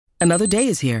Another day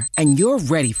is here, and you're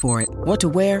ready for it. What to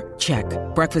wear? Check.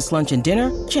 Breakfast, lunch, and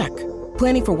dinner? Check.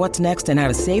 Planning for what's next and how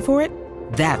to save for it?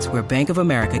 That's where Bank of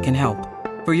America can help.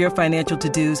 For your financial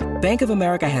to-dos, Bank of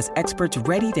America has experts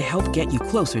ready to help get you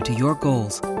closer to your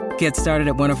goals. Get started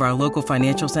at one of our local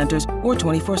financial centers or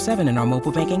 24/7 in our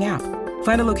mobile banking app.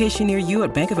 Find a location near you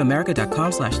at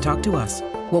bankofamerica.com/talktous.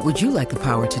 What would you like the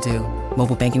power to do?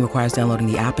 Mobile banking requires downloading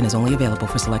the app and is only available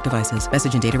for select devices.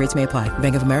 Message and data rates may apply.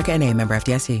 Bank of America N.A., member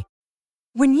FDIC.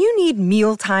 When you need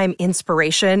mealtime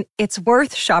inspiration, it's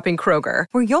worth shopping Kroger,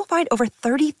 where you'll find over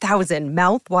 30,000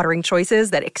 mouth-watering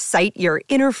choices that excite your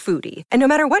inner foodie. And no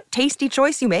matter what tasty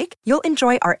choice you make, you'll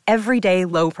enjoy our everyday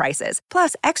low prices,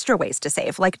 plus extra ways to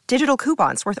save, like digital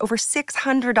coupons worth over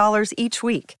 $600 each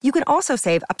week. You can also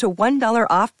save up to $1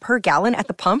 off per gallon at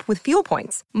the pump with fuel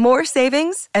points. More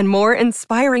savings and more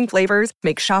inspiring flavors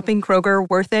make shopping Kroger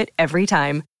worth it every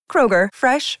time. Kroger,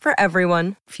 fresh for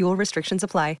everyone. Fuel restrictions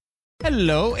apply.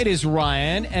 Hello, it is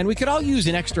Ryan, and we could all use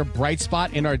an extra bright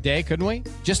spot in our day, couldn't we?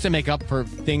 Just to make up for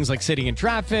things like sitting in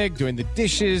traffic, doing the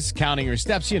dishes, counting your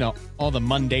steps, all the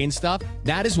mundane stuff.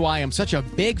 That is why I'm such a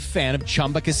big fan of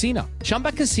Chumba Casino.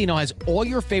 Chumba Casino has all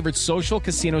your favorite social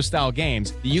casino-style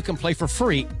games that you can play for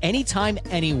free anytime,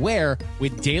 anywhere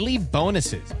with daily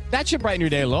bonuses. That should brighten your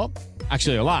day a little.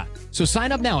 Actually, a lot. So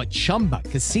sign up now at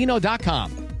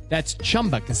ChumbaCasino.com. That's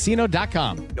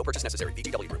ChumbaCasino.com. No purchase necessary.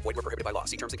 VGW Group. Void where prohibited by law.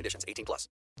 See terms and conditions. 18+.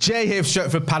 Jay here,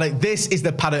 straight for Paddock. This is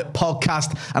the Paddock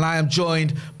Podcast, and I am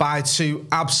joined by two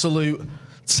absolute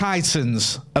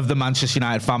titans of the Manchester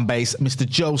United fan base. Mr.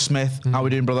 Joe Smith. How are we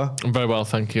doing, brother? I'm very well,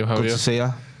 thank you. How are you? Good to see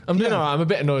you. I'm doing all right. I'm a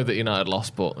bit annoyed that United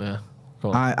lost, but yeah.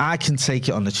 Go on. I can take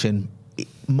it on the chin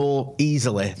more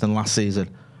easily than last season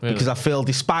because I feel,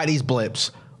 despite these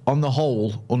blips, on the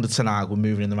whole, under Ten Hag, we're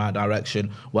moving in the right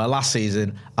direction, where last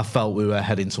season I felt we were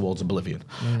heading towards oblivion.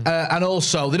 And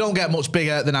also, they don't get much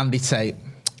bigger than Andy Tate.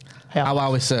 Yeah. How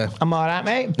are we, sir? I'm all right,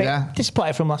 mate. Bit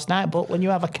disappointed from last night, but when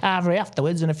you have a carvery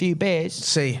afterwards and a few beers...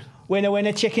 See.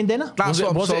 Winner, chicken dinner. Was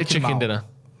it a chicken dinner?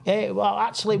 Well,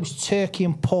 actually, it was turkey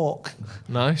and pork.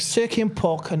 Nice. Turkey and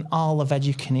pork and all the veg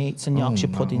you can eat and Yorkshire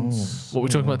puddings. What are we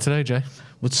talking about today, Jay?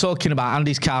 We're talking about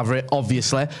Andy's carvery,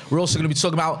 obviously. We're also going to be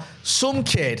talking about some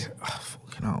kid. Oh,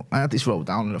 fucking hell. I had this wrote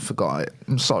down and I forgot it.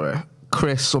 I'm sorry.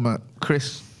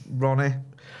 Ronnie.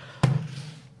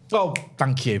 Oh,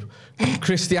 thank you.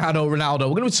 Cristiano Ronaldo. We're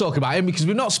going to be talking about him because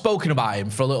we've not spoken about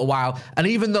him for a little while. And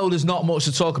even though there's not much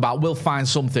to talk about, we'll find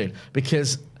something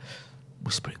because,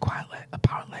 whisper it quietly,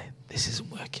 apparently this isn't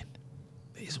working.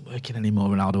 It isn't working anymore,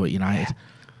 Ronaldo at United. Yeah.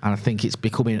 And I think it's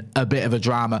becoming a bit of a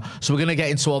drama. So we're going to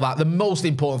get into all that. The most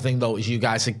important thing, though, is you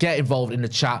guys to get involved in the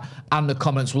chat and the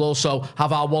comments. We'll also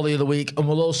have our Wally of the Week, and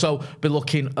we'll also be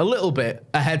looking a little bit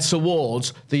ahead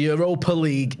towards the Europa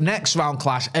League next round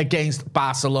clash against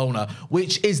Barcelona,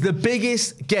 which is the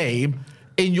biggest game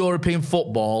in European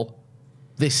football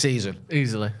this season.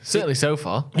 Easily. Certainly so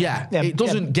far. Yeah, it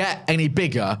doesn't get any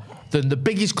bigger than the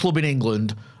biggest club in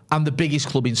England and the biggest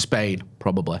club in Spain,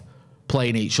 probably,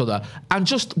 playing each other. And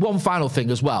just one final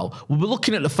thing as well. We'll be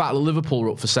looking at the fact that Liverpool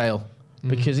are up for sale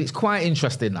because it's quite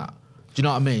interesting that. Do you know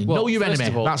what I mean? Well, know your enemy.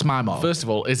 That's my motto. First of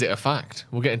all, is it a fact?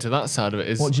 We'll get into that side of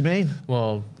it. What do you mean?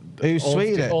 Well, who's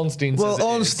tweeted it? Ornstein well, says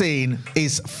Ornstein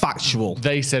is factual.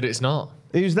 They said it's not.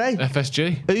 Who's they?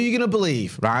 FSG. Who are you going to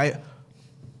believe, right?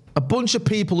 A bunch of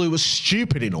people who were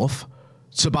stupid enough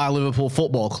to buy Liverpool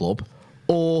Football Club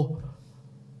or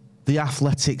The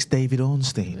Athletic's David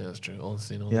Ornstein. Yeah, that's true.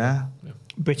 Ornstein. Yeah.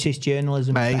 British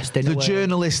journalism. Mate, best in the world.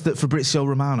 journalist that Fabrizio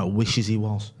Romano wishes he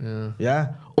was.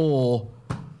 Yeah. Or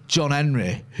John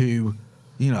Henry, who,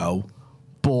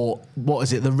 bought,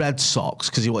 the Red Sox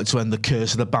because he wanted to end the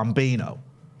curse of the Bambino.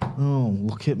 Oh,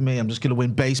 look at me. I'm just going to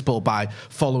win baseball by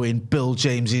following Bill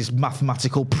James's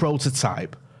mathematical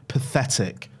prototype.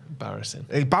 Pathetic.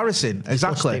 Embarrassing,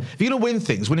 exactly. If you're going to win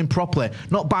things, win them properly,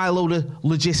 not by a load of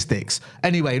logistics.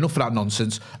 Anyway, enough of that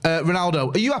nonsense.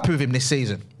 Ronaldo, are you happy with him this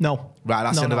season? No. Right,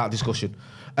 that's the end of that discussion.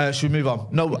 Should we move on?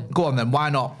 No, go on then. Why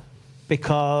not?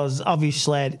 Because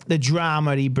obviously the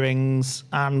drama he brings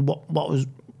and what was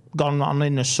going on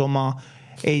in the summer,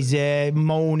 he's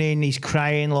moaning, he's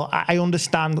crying. Look, I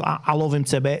understand, I love him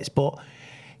to bits, but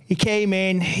he came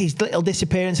in, his little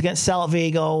disappearance against Celta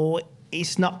Vigo,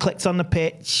 he's not clicked on the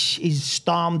pitch. He's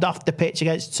stormed off the pitch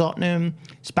against Tottenham.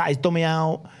 Spat his dummy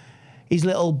out. His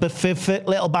little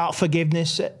bout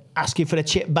forgiveness, asking for a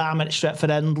chip balm at Stretford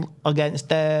End against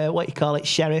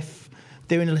Sheriff,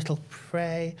 doing a little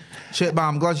pray. Chip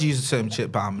balm. I'm glad you used the term chip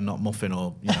balm and not muffin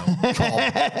or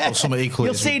cob or something equally.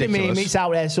 You'll see the meme. It's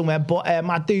out there somewhere, but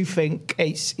I do think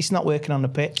it's not working on the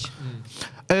pitch.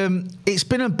 It's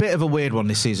been a bit of a weird one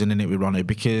this season, isn't it, with Ronnie?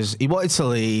 Because he wanted to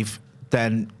leave,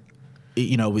 then,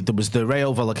 there was the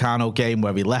Rayo Vallecano game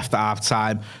where he left at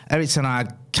half-time. Erik ten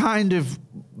Hag kind of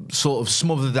sort of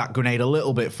smothered that grenade a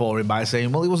little bit for him by saying,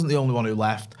 well, he wasn't the only one who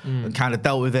left, and kind of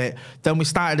dealt with it. Then we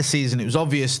started the season. It was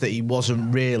obvious that he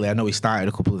wasn't really. I know he started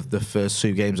a couple of the first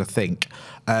 2 games, I think,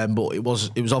 but it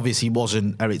was obvious he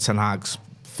wasn't Erik ten Hag's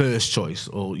first choice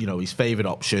or his favoured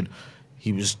option.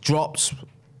 He was dropped,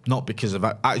 not because of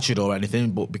attitude or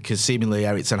anything, but because seemingly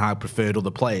Erik ten Hag preferred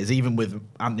other players. Even with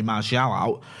Anthony Martial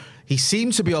out, he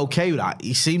seemed to be okay with that.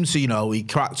 He seemed to, he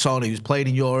cracked on. He was playing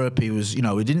in Europe. He was, he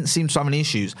didn't seem to have any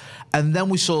issues. And then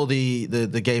we saw the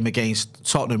game against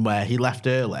Tottenham where he left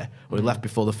early, or he left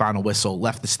before the final whistle,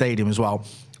 left the stadium as well,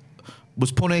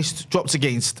 was punished, dropped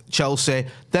against Chelsea,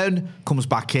 then comes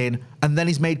back in, and then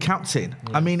he's made captain.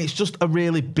 Yeah. I mean, it's just a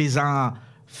really bizarre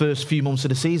first few months of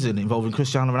the season involving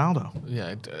Cristiano Ronaldo.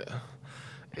 Yeah.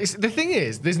 The thing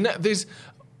is,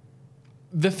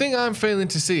 the thing I'm failing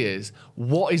to see is,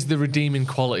 what is the redeeming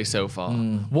quality so far?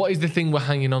 What is the thing we're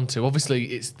hanging on to? Obviously,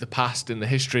 it's the past and the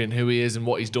history and who he is and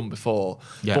what he's done before.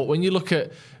 Yeah. But when you look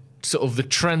at sort of the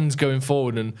trends going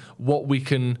forward and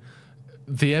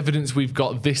the evidence we've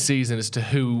got this season as to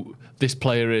who this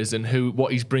player is and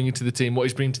what he's bringing to the team, what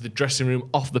he's bringing to the dressing room,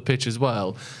 off the pitch as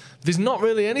well, there's not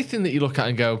really anything that you look at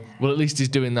and go, well, at least he's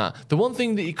doing that. The one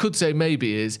thing that you could say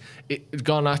maybe is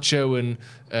Garnacho and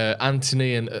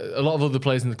Anthony and a lot of other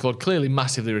players in the squad clearly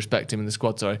massively respect him in the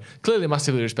squad, clearly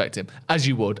massively respect him, as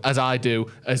you would, as I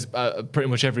do, as pretty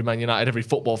much every Man United, every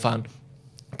football fan,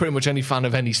 pretty much any fan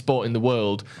of any sport in the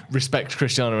world respects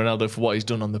Cristiano Ronaldo for what he's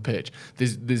done on the pitch.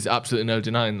 There's absolutely no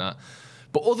denying that.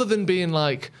 But other than being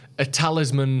like a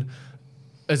talisman,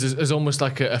 as almost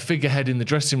like a figurehead in the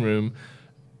dressing room,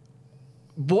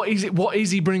 what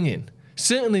is he bringing?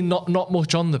 Certainly not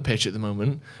much on the pitch at the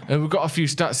moment. And we've got a few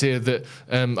stats here that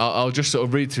I'll just sort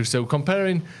of read through. So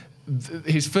comparing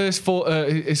his first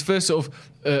sort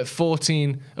of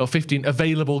 14 or 15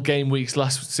 available game weeks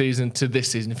last season to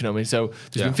this season, if you know what I mean. So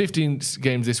there's been 15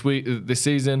 games this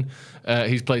season.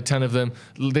 He's played 10 of them.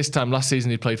 This time last season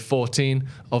he played 14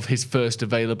 of his first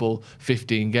available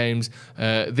 15 games.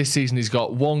 This season he's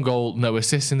got 1 goal, no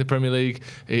assists in the Premier League.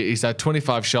 He's had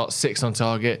 25 shots, 6 on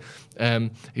target.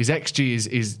 His XG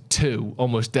is 2,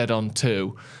 almost dead on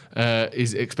 2.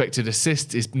 His expected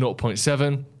assist is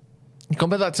 0.7.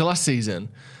 Compare that to last season,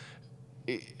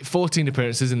 14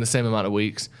 appearances in the same amount of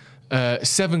weeks,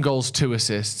 7 goals, 2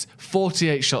 assists,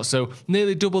 48 shots, so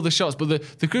nearly double the shots.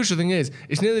 But the crucial thing is,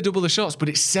 it's nearly double the shots, but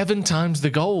it's 7 times the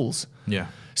goals. Yeah.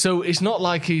 So it's not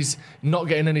like he's not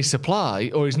getting any supply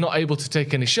or he's not able to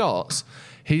take any shots.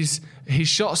 His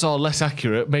shots are less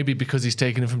accurate, maybe because he's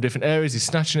taking them from different areas, he's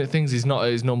snatching at things, he's not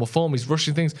at his normal form, he's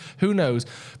rushing things, who knows.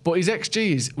 But his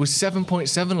XG was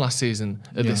 7.7 last season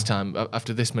at this time,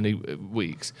 after this many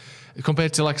weeks.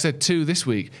 Compared to, like I said, 2 this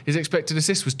week. His expected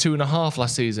assist was 2.5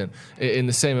 last season in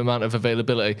the same amount of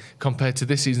availability compared to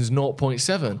this season's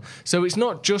 0.7. So it's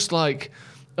not just like,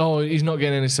 oh, he's not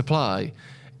getting any supply.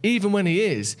 Even when he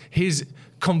is, his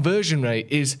conversion rate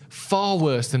is far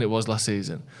worse than it was last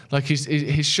season. Like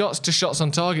his shots to shots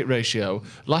on target ratio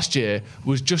last year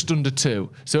was just under 2.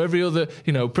 So every other,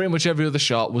 pretty much every other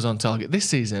shot was on target. This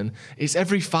season, it's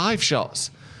every 5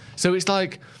 shots. So it's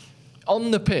like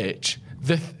on the pitch,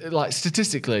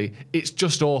 statistically, it's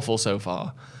just awful so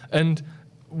far. And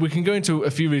we can go into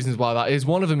a few reasons why that is.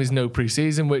 One of them is no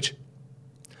pre-season, which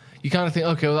you kind of think,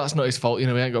 okay, well, that's not his fault. He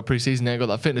ain't got pre-season, he ain't got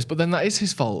that fitness. But then that is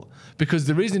his fault. Because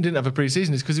the reason he didn't have a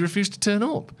pre-season is because he refused to turn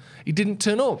up. He didn't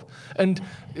turn up. And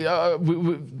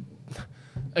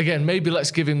again, maybe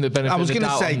let's give him the benefit of the doubt.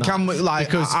 I was going to say, can we,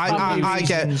 because I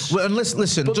get... Well, and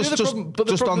listen,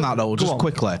 just on that, though, just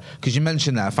quickly, because you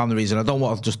mentioned that family reason. I don't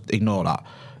want to just ignore that.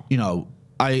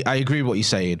 I agree with what you're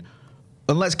saying.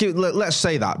 And let's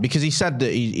say that, because he said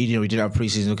that he didn't have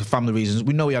pre-season for family reasons.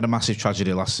 We know he had a massive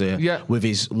tragedy last year with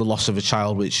the loss of a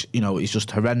child, which is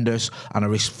just horrendous. And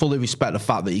I fully respect the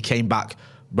fact that he came back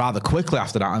rather quickly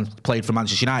after that and played for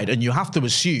Manchester United. And you have to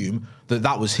assume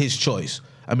that was his choice.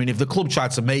 I mean, if the club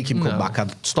tried to make him come back,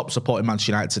 I'd stop supporting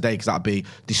Manchester United today, because that'd be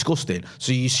disgusting.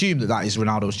 So you assume that is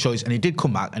Ronaldo's choice, and he did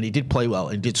come back and he did play well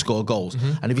and he did score goals.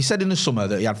 And if he said in the summer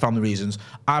that he had family reasons,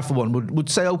 I for one would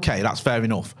say, okay, that's fair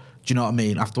enough. Do you know what I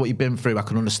mean? After what you've been through, I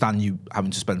can understand you having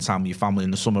to spend time with your family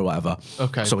in the summer or whatever.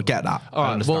 Okay. So I get that. All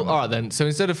right. Well, all right then. So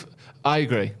instead of... I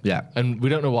agree. Yeah. And we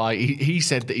don't know why. He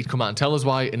said that he'd come out and tell us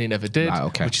why, and he never did. Right,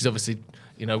 okay. Which is obviously...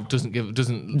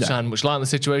 doesn't shine much light on the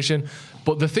situation.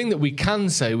 But the thing that we can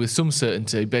say with some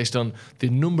certainty, based on the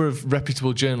number of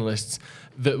reputable journalists,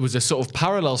 that was a sort of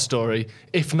parallel story,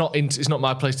 if not, it's not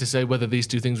my place to say whether these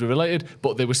two things were related,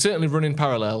 but they were certainly running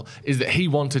parallel, is that he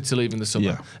wanted to leave in the summer.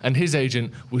 Yeah. And his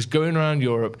agent was going around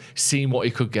Europe seeing what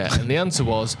he could get. And the answer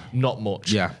was not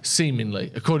much,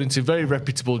 seemingly, according to very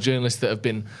reputable journalists that have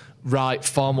been right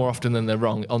far more often than they're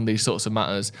wrong on these sorts of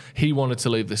matters. He wanted to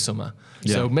leave this summer.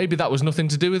 Yeah. So maybe that was nothing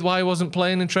to do with why he wasn't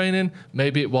playing and training.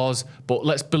 Maybe it was, but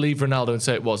let's believe Ronaldo and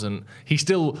say it wasn't. He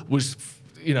still was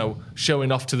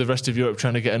showing off to the rest of Europe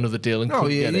trying to get another deal. And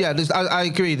I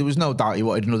agree. There was no doubt he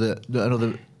wanted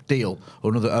another deal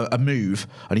or a move,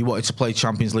 and he wanted to play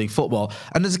Champions League football.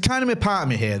 And there's a kind of a part of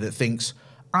me here that thinks,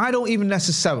 I don't even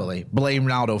necessarily blame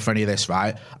Ronaldo for any of this,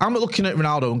 right? I'm not looking at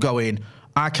Ronaldo and going,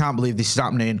 I can't believe this is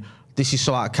happening. This is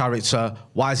so out of character.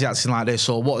 Why is he acting like this?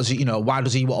 Or what is he, why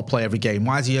does he want to play every game?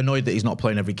 Why is he annoyed that he's not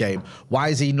playing every game? Why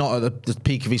is he not at the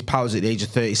peak of his powers at the age of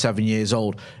 37 years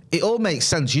old? It all makes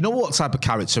sense. You know what type of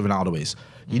character Ronaldo is.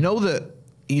 You know that,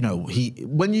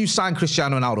 when you sign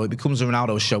Cristiano Ronaldo, it becomes a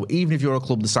Ronaldo show, even if you're a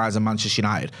club the size of Manchester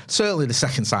United. Certainly the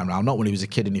second time round, not when he was a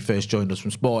kid and he first joined us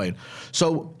from Sporting.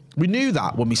 So we knew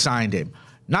that when we signed him.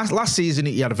 Last season,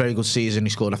 he had a very good season. He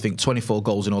scored, I think, 24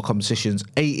 goals in all competitions,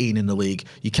 18 in the league.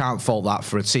 You can't fault that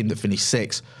for a team that finished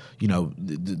sixth.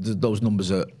 Those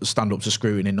numbers stand up to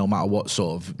scrutiny no matter what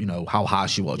sort of, how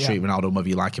harsh you want to treat Ronaldo, whether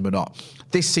you like him or not.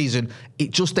 This season,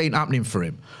 it just ain't happening for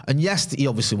him. And yes, he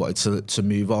obviously wanted to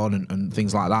move on and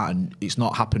things like that. And it's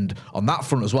not happened on that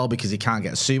front as well because he can't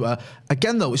get a suitor.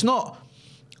 Again, though, it's not...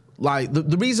 Like,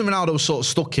 the reason Ronaldo's sort of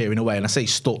stuck here in a way, and I say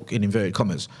stuck in inverted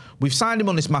commas, we've signed him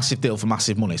on this massive deal for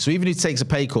massive money. So even if he takes a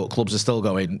pay cut, clubs are still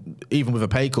going, even with a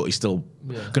pay cut, he's still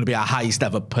going to be our highest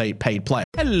ever paid player.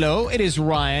 Hello, it is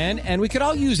Ryan, and we could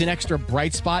all use an extra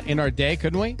bright spot in our day,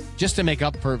 couldn't we? Just to make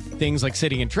up for things like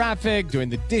sitting in traffic, doing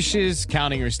the dishes,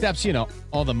 counting your steps,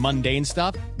 all the mundane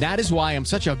stuff. That is why I'm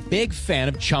such a big fan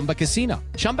of Chumba Casino.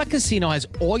 Chumba Casino has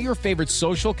all your favorite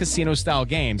social casino-style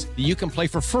games that you can play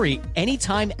for free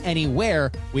anytime,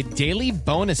 anywhere with daily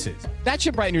bonuses. That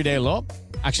should brighten your day a little.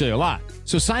 Actually, a lot.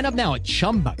 So sign up now at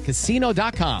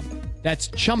ChumbaCasino.com. That's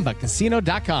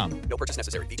ChumbaCasino.com. No purchase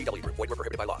necessary. VGW Group. Void where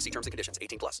prohibited by law. See terms and conditions.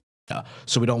 18+.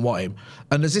 So we don't want him.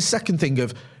 And there's this second thing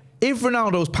of, if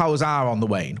Ronaldo's powers are on the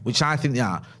wane, which I think they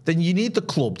are, then you need the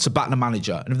club to back the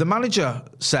manager. And if the manager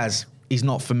says he's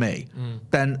not for me,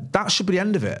 then that should be the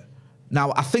end of it.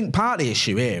 Now, I think part of the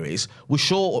issue here is we're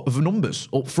short of numbers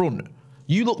up front.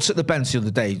 You looked at the bench the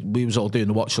other day. We was all doing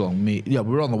the watch along. We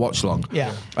were on the watch along.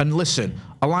 Yeah. And listen,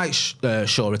 I like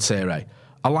Shaw Tere.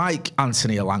 I like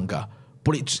Anthony Elanga.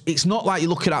 But it's not like you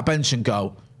look at that bench and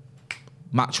go,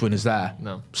 match winners there.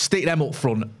 No. Stick them up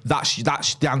front. That's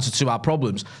the answer to our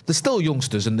problems. They're still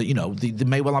youngsters, and they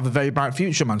may well have a very bright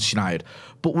future, Manchester United.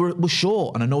 But we're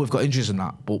short, and I know we've got injuries in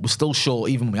that, but we're still short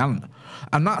even when we haven't.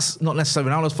 And that's not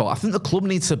necessarily Ronaldo's fault. I think the club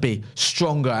needs to be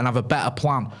stronger and have a better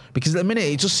plan, because at the minute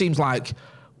it just seems like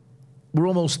we're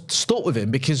almost stuck with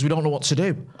him because we don't know what to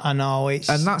do. I know, and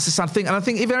that's the sad thing. And I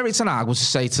think if Erik ten Hag was to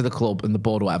say to the club and the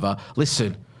board or whatever,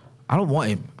 listen, I don't want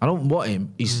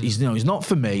him. He's not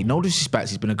for me. No disrespect.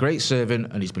 He's been a great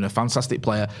servant and he's been a fantastic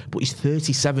player, but he's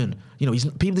 37.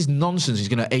 People this nonsense. He's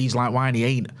going to age like wine. He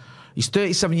ain't. He's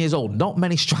 37 years old. Not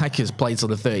many strikers play till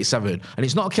they're 37. And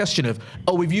it's not a question of,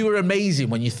 if you were amazing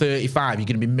when you're 35, you're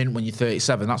going to be mint when you're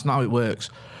 37. That's not how it works.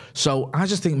 So I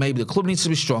just think maybe the club needs to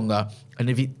be stronger. And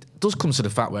if it does come to the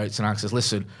fact where Erik ten Hag says,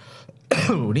 listen,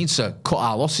 we need to cut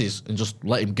our losses and just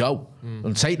let him go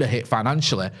and take the hit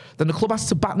financially, then the club has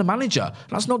to back the manager. And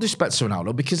that's no disrespect to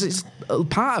Ronaldo, because it's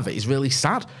part of it is really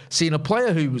sad. Seeing a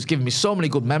player who was giving me so many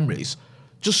good memories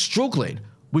just struggling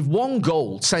with one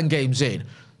goal 10 games in,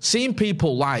 seeing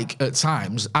people like, at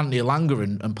times, Anthony Elanga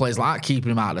and players like that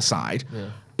keeping him out of the side,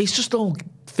 it's just all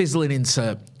fizzling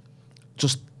into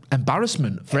just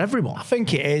embarrassment for everyone. I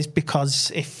think it is,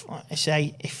 because if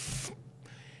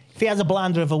he has a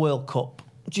blinder of a World Cup,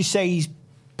 would you say he's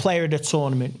player of the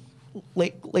tournament,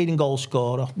 leading goal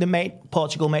scorer?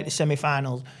 Portugal made the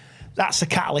semi-finals. That's a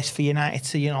catalyst for United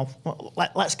to,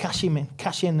 let's cash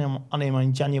in on him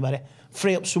in January,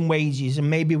 free up some wages, and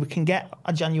maybe we can get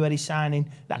a January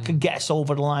signing that could get us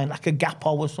over the line, like a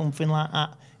Gakpo or something like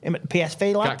that. Him at the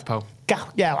PSV, lad. Gakpo.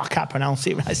 I can't pronounce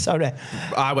it right, sorry.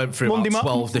 I went through about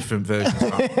 12 different versions.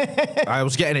 I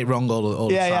was getting it wrong all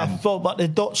the time. Yeah, but the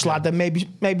Dutch lad, and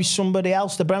maybe somebody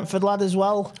else, the Brentford lad as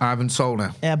well. Ivan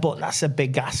Solner. Yeah, but that's a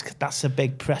big ask. That's a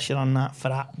big pressure on that for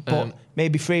that. But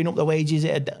maybe freeing up the wages,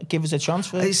 it'd give us a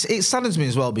transfer. It saddens me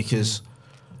as well because,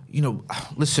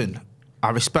 listen, I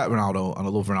respect Ronaldo and I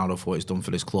love Ronaldo for what he's done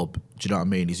for this club. Do you know what I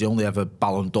mean? He's the only ever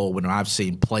Ballon d'Or winner I've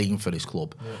seen playing for this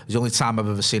club. Yeah. It's the only time I've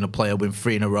ever seen a player win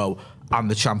 3 in a row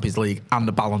and the Champions League and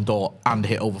the Ballon d'Or and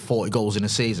hit over 40 goals in a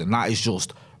season. That is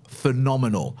just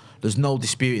phenomenal. There's no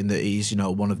disputing that he's,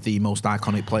 one of the most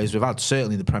iconic players we've had,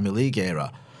 certainly in the Premier League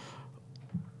era.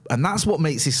 And that's what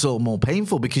makes this so more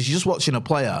painful, because you're just watching a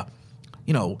player,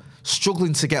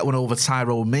 struggling to get one over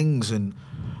Tyrone Mings and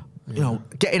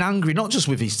getting angry, not just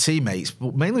with his teammates,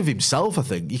 but mainly with himself, I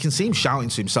think. You can see him shouting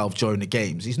to himself during the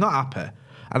games. He's not happy.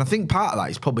 And I think part of that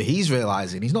is probably he's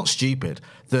realising, he's not stupid,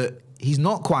 that he's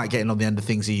not quite getting on the end of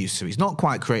things he used to. He's not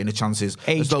quite creating the chances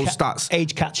as those stats.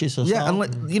 Age catches us. Yeah,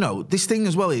 and this thing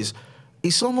as well is,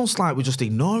 it's almost like we're just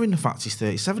ignoring the fact he's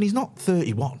 37. He's not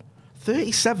 31.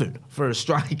 37 for a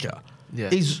striker. Yeah.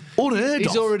 He's unheard of.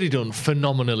 He's already done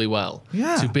phenomenally well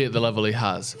to be at the level he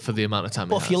has for the amount of time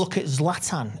he has. But if you look at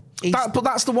Zlatan... but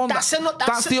that's the one... That's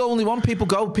the only one people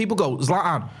go,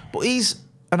 Zlatan. But he's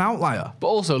an outlier. But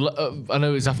also, I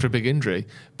know it's after a big injury,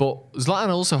 but Zlatan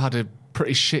also had a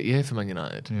pretty shit year for Man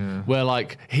United, where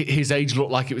his age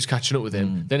looked like it was catching up with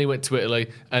him. Then he went to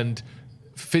Italy and...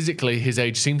 physically, his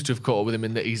age seems to have caught up with him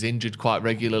in that he's injured quite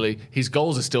regularly. His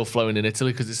goals are still flowing in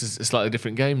Italy because it's a slightly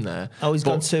different game there. Oh, he's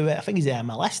gone to, I think he's at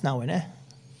MLS now, isn't he?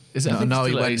 Is it? No,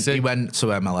 he went to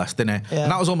MLS, didn't he? Yeah.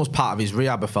 And that was almost part of his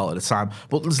rehab, I felt, at the time.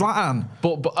 But Zlatan,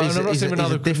 he's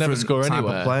a different score type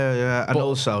of player, yeah. And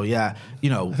also, I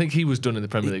think he was done in the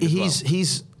Premier League as well.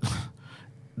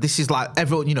 This is like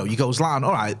everyone, you go Zlatan,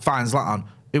 all right, fine, Zlatan.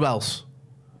 Who else?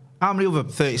 How many other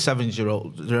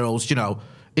 37-year-olds,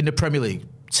 in the Premier League?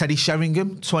 Teddy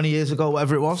Sheringham, 20 years ago,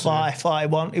 whatever it was.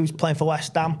 41. He was playing for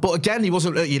West Ham. But again, he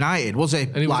wasn't at United, was he?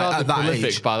 And he was at that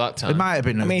age by that time. It might have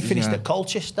been. He finished at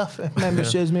Colchester, if memory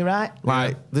serves me right.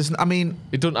 It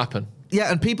doesn't happen.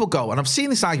 Yeah, and people go, and I've seen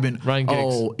this argument. Ryan Giggs.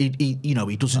 Oh,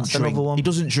 he doesn't drink. He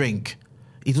doesn't drink.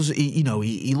 He doesn't.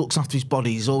 He looks after his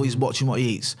body. He's always watching what he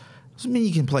eats. Doesn't mean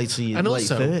you can play till you're late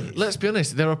 30s. Let's be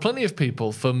honest, there are plenty of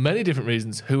people, for many different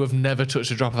reasons, who have never touched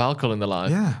a drop of alcohol in their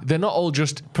life. Yeah. They're not all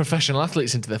just professional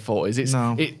athletes into their 40s.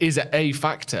 It is a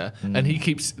factor, and he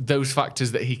keeps those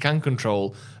factors that he can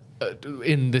control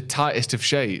in the tightest of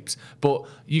shapes. But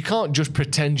you can't just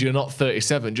pretend you're not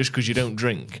 37 just because you don't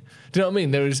drink. Do you know what I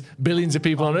mean? There is billions of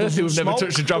people on Earth who have never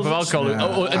touched a drop of alcohol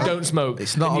and don't smoke.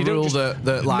 It's not a rule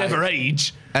that never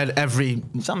age. And every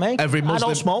Muslim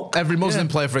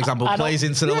player, for example, plays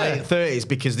into the late 30s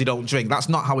because they don't drink. That's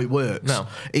not how it works. No.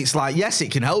 It's like, yes,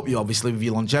 it can help you, obviously, with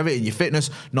your longevity and your fitness,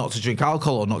 not to drink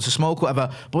alcohol or not to smoke,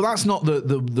 whatever. But that's not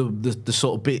the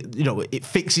sort of bit, it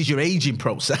fixes your aging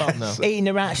process. Oh, no. Eating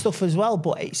the right stuff as well,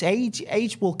 but it's age.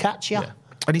 Age will catch you. Yeah.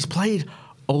 And he's played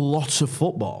a lot of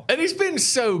football. And he's been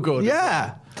so good.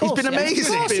 Yeah. He's been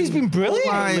amazing. He's been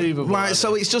brilliant. Right,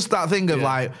 so it's just that thing of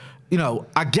I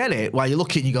get it, why you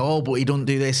look at it and you go, oh, but he doesn't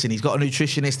do this, and he's got a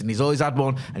nutritionist, and he's always had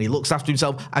one, and he looks after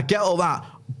himself. I get all that,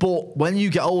 but when you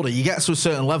get older, you get to a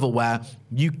certain level where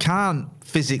you can't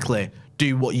physically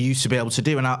do what you used to be able to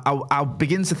do, and I'll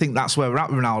begin to think that's where we're at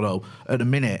with Ronaldo at the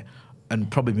minute, and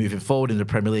probably moving forward in the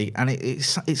Premier League. And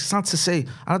it's sad to see. And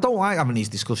I don't like having these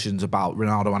discussions about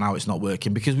Ronaldo and how it's not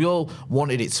working, because we all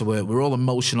wanted it to work. We're all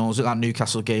emotional. I was at that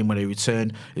Newcastle game when he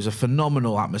returned. It was a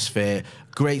phenomenal atmosphere.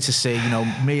 Great to see.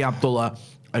 Me, Abdullah,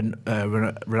 and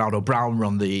Ronaldo Brown were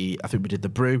on I think we did the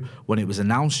brew when it was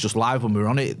announced, just live when we were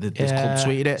on it. The club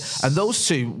tweeted it. And those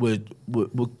two were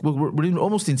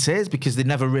almost in tears because they'd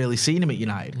never really seen him at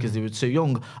United because they were too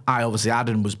young. I obviously had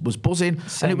and was buzzing.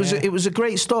 And it was a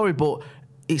great story, but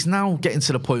it's now getting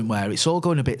to the point where it's all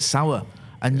going a bit sour.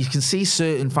 And you can see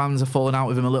certain fans are falling out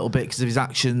with him a little bit because of his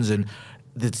actions, and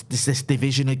there's this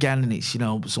division again, and it's,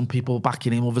 some people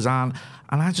backing him, others aren't.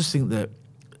 And I just think that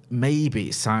maybe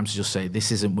it's time to just say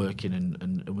this isn't working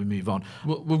and we move on.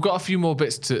 Well, we've got a few more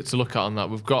bits to look at on that.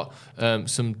 We've got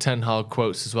some Ten Hag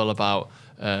quotes as well about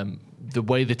the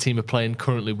way the team are playing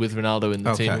currently with Ronaldo in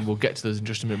the team, and we'll get to those in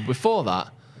just a minute. Before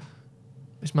that,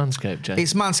 it's Manscaped, Jay.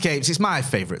 It's Manscaped. It's my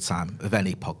favourite time of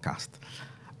any podcast.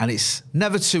 And it's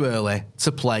never too early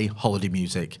to play holiday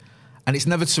music. And it's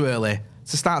never too early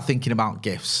to start thinking about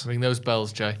gifts. Ring those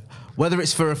bells, Jay. Whether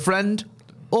it's for a friend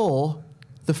or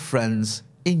the friends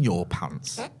in your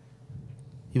pants.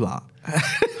 You are.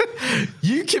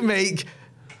 You can make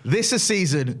this a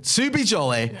season to be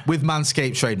jolly with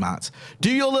Manscaped trademarks. Do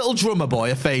your little drummer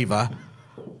boy a favour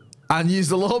and use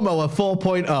the Lawnmower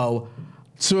 4.0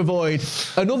 to avoid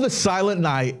another silent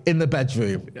night in the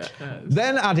bedroom.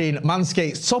 Then add in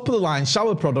Manscaped's top-of-the-line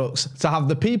shower products to have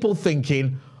the people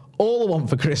thinking, all I want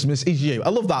for Christmas is you. I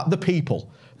love that. The people.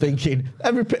 Thinking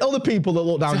all the people that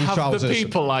look down your trousers. The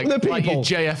people like your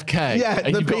JFK. Yeah,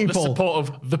 and the you've people. Got the support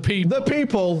of the people. The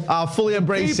people are fully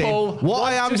embracing what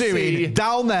I am doing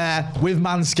down there with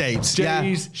Manscaped.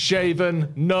 J's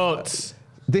shaven nuts.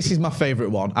 This is my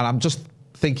favourite one, and I'm just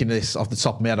thinking of this off the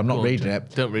top of my head. I'm not reading it.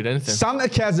 Don't read anything. Santa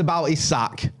cares about his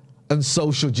sack, and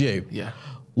so should you. Yeah.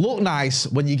 Look nice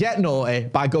when you get naughty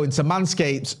by going to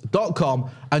manscaped.com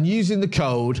and using the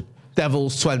code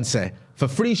DEVILS20 for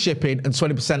free shipping and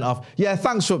 20% off. Yeah,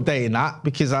 thanks for updating that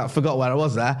because I forgot where I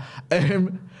was there.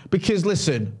 Because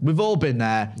listen, we've all been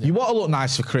there. Yeah. You want to look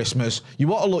nice for Christmas. You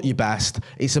want to look your best.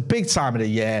 It's a big time of the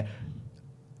year.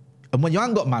 And when you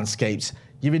haven't got Manscaped,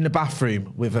 you're in the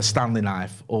bathroom with a Stanley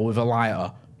knife or with a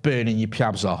lighter, burning your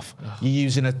piabs off. You're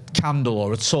using a candle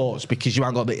or a torch because you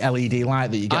haven't got the LED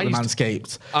light that you get with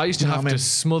Manscaped. I used to have to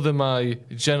smother my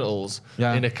genitals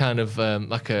in a kind of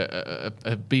like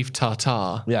a beef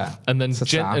tartare. Yeah. And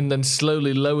then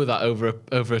slowly lower that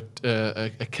over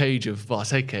a cage of, well, I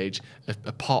say cage,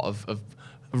 a pot of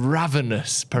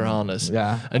ravenous piranhas.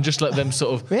 Yeah. And just let them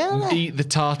sort of eat the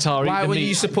tartare. Why, when you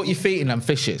used to put your feet in them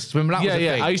fishes? Remember that was a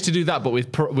thing? I used to do that, but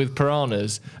with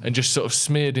piranhas and just sort of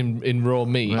smeared in raw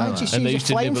meat. Why don't you and use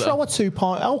a flamethrower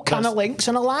 2.0, can of links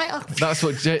and a lighter? That's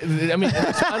what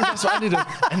that's what I did.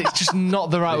 And it's just not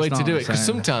the right way to do it, because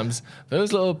sometimes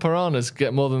those little piranhas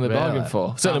get more than they bargain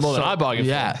for. Certainly more than I bargain for.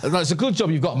 Yeah, it's a good job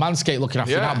you've got Manscaped looking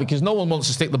after you now, because no one wants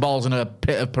to stick the balls in a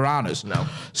pit of piranhas. No.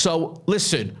 So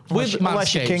listen, with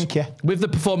Manscaped, with the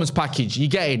performance package, you're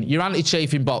getting your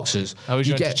anti-chafing boxers. How is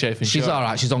your anti-chafing? She's all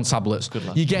right. She's on tablets. Good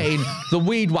luck. You're getting the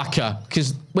weed whacker,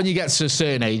 because when you get to a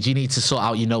certain age, you need to sort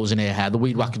out your nose and ear hair. The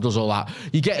weed whacker does all that.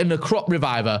 You're getting the crop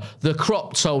reviver, the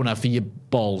crop toner for your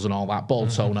balls and all that, ball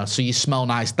toner, so you smell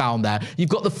nice down there.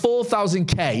 You've got the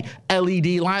 4000K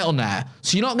LED light on there,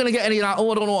 so you're not going to get any of that, I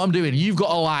don't know what I'm doing. You've got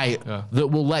a light that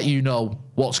will let you know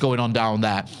what's going on down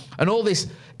there. And all this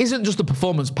isn't just the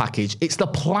performance package, it's the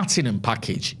platinum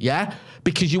package, yeah?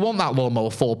 Because you want that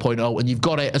lawnmower 4.0 and you've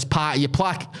got it as part of your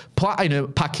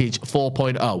platinum package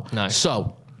 4.0. Nice.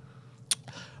 So,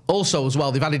 also as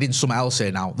well, they've added in something else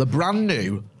here now. The brand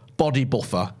new body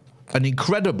buffer, an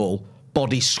incredible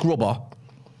body scrubber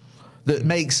that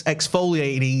makes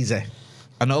exfoliating easy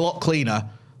and a lot cleaner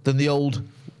than the old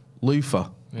loofah.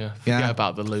 Yeah, forget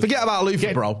about the loofah. Forget about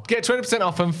loofah, bro. Get 20%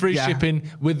 off and free shipping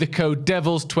with the code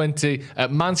DEVILS20 at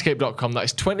manscaped.com. That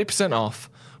is 20% off,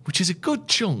 which is a good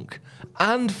chunk,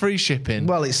 and free shipping.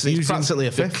 Well, it's practically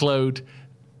a fifth.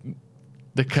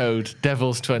 The code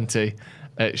DEVILS20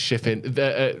 at shipping.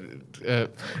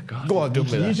 Go on,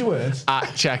 use your words. At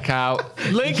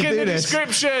checkout. Link in the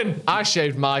description. I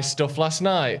shaved my stuff last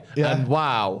night, and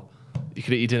wow, you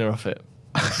could eat your dinner off it.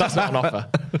 That's not an offer.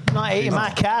 Not eating my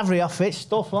carvery off it,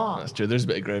 stuff like that. That's true. There's a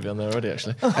bit of gravy on there already,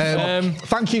 actually.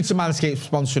 Thank you to Manscaped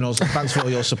for sponsoring us. Thanks for all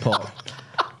your support.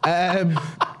 Right,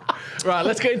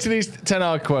 let's get into these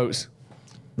 10-hour quotes.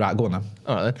 Right, go on then.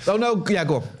 All right then. Oh no, yeah,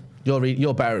 go on.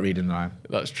 You're better at reading than I am.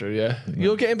 That's true, yeah.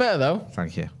 You're getting better though.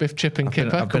 Thank you. Biff, Chip and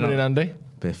Kipper coming in handy.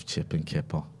 Biff, Chip and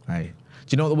Kipper. Hey.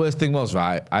 Do you know what the worst thing was,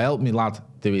 right? I helped my lad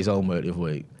do his homework the other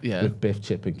week with Biff,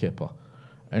 Chip and Kipper.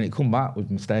 And it come back with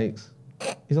mistakes.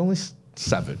 He's only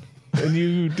 7. And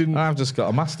you didn't... I've just got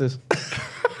a master's.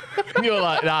 You're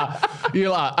like, nah. You're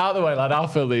like, out the way, lad, I'll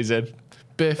fill these in.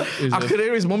 Biff is... I could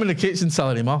hear his mum in the kitchen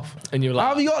telling him off. And you're like... How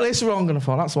have you got this wrong? And I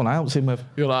thought, that's one I helped him with.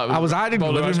 You're like... I was hiding in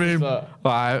the living room.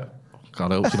 Like,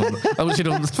 God, I hope she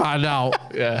don't find out.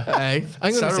 Yeah. Hey,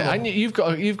 I'm going to say, and you've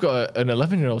got an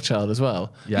 11-year-old child as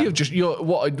well. Yeah.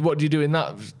 What do you do in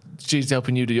that? She's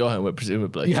helping you do your homework,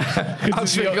 presumably. Yeah.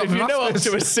 If you know up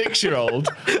to a 6-year-old,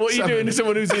 what are you doing to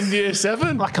someone who's in year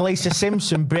 7? Like Lisa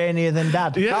Simpson, brainier than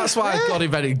Dad. Yeah. That's why God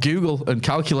invented Google and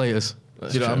calculators.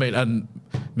 That's do you know what I mean? And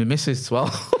my missus as well.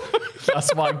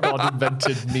 That's why God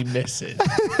invented me missus.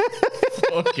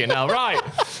 Fucking hell. Right.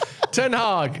 Ten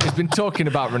Hag has been talking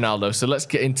about Ronaldo, so let's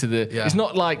get into the... Yeah. It's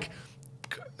not like...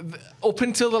 Up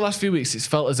until the last few weeks, it's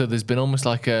felt as though there's been almost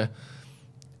like a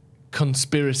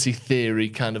conspiracy theory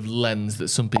kind of lens that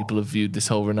some people have viewed this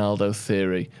whole Ronaldo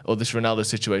theory or this Ronaldo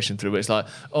situation through. It's like,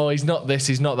 oh, he's not this,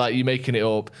 he's not that, you're making it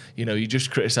up, you know, you're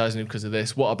just criticising him because of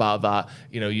this, what about that?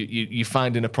 You know, you're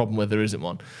finding a problem where there isn't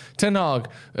one. Ten Hag,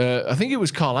 I think it was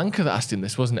Carl Anka that asked him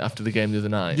this, wasn't it, after the game the other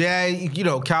night? Yeah, you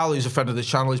know, Carl, who's a friend of the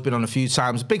channel, he's been on a few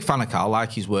times. Big fan of Carl,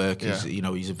 like his work. Yeah.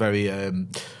 He's a very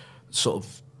sort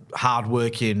of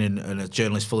hard-working and a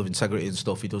journalist full of integrity and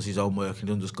stuff. He does his own work and he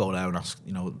doesn't just go there and ask,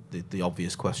 you know, the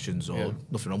obvious questions or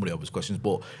nothing wrong with the obvious questions,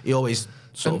 but he always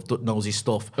sort of knows his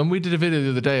stuff. And we did a video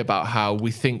the other day about how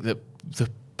we think that the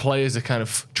players are kind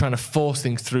of trying to force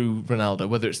things through Ronaldo,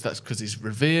 whether that's because he's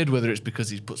revered, whether it's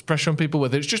because he puts pressure on people,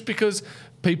 whether it's just because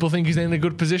people think he's in a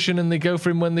good position and they go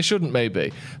for him when they shouldn't,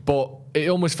 maybe. But it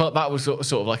almost felt that was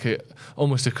sort of like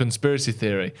almost a conspiracy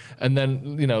theory. And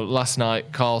then, last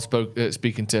night, Carl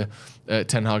speaking to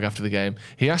Ten Hag after the game.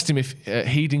 He asked him if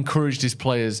he'd encouraged his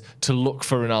players to look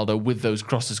for Ronaldo with those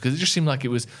crosses, because it just seemed like it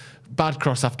was bad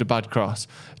cross after bad cross.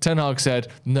 Ten Hag said,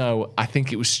 no, I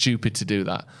think it was stupid to do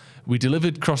that. We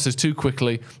delivered crosses too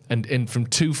quickly and in from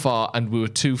too far, and we were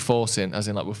too forcing, as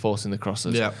in like we're forcing the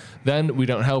crosses. Yeah. Then we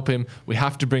don't help him. We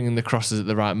have to bring in the crosses at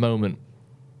the right moment.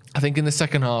 I think in the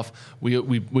second half,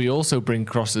 we also bring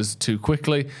crosses too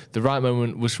quickly. The right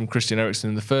moment was from Christian Eriksen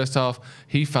in the first half.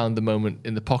 He found the moment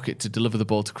in the pocket to deliver the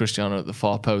ball to Cristiano at the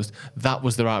far post. That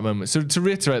was the right moment. So to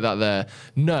reiterate that there,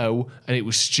 no, and it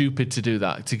was stupid to do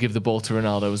that, to give the ball to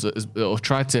Ronaldo or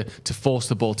try to force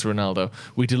the ball to Ronaldo.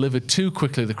 We delivered too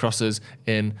quickly the crosses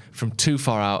in from too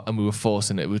far out, and we were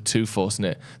forcing it. We were too forcing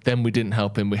it. Then we didn't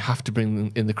help him. We have to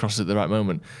bring in the crosses at the right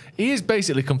moment. He is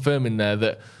basically confirming there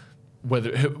that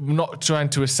not trying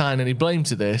to assign any blame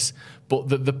to this, but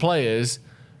that the players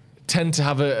tend to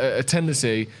have a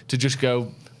tendency to just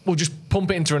go, we'll just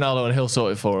pump it into Ronaldo and he'll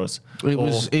sort it for us. We've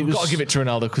got to give it to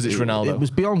Ronaldo because it's Ronaldo. It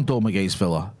was beyond dumb against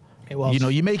Villa. It was.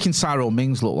 You're making Tyrone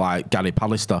Mings look like Gary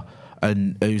Pallister,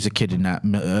 and who's a kid in that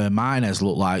Martinez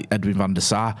look like Edwin van der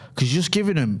Sar, because you're just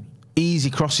giving them easy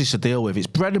crosses to deal with. It's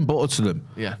bread and butter to them.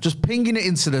 Yeah. Just pinging it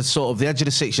into the sort of the edge of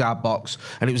the 6-yard box,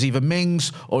 and it was either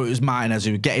Mings or it was Martinez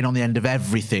who were getting on the end of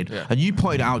everything. Yeah. And you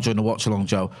pointed out during the watch along,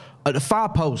 Joe, at the far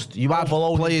post, you had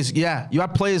players. Yeah, you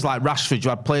had players like Rashford.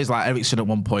 You had players like Eriksen at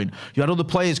one point. You had other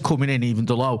players coming in, even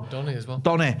Delo. Donny as well.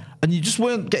 Donny, and you just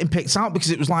weren't getting picked out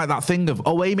because it was like that thing of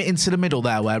aim it into the middle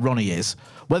there where Ronnie is.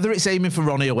 Whether it's aiming for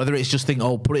Ronnie or whether it's just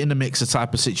put it in the mixer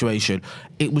type of situation,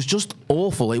 it was just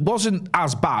awful. It wasn't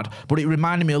as bad, but it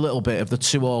reminded me a little bit of the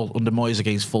 2-2 under Moyes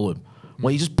against Fulham,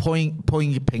 where you just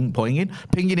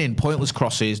pinging in pointless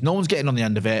crosses. No one's getting on the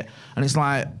end of it, and it's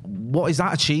like, what is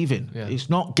that achieving? Yeah. It's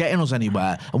not getting us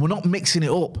anywhere, and we're not mixing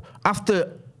it up.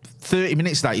 After 30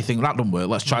 minutes of that, you think, that doesn't work,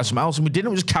 let's try something else, and we didn't.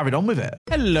 We just carried on with it.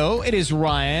 Hello, it is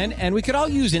Ryan, and we could all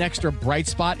use an extra bright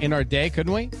spot in our day,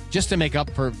 couldn't we? Just to make up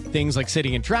for things like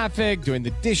sitting in traffic, doing the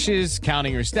dishes,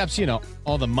 counting your steps,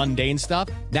 all the mundane stuff.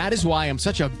 That is why I'm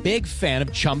such a big fan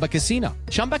of Chumba Casino.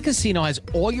 Chumba Casino has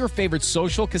all your favorite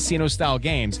social casino-style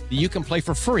games that you can play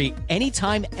for free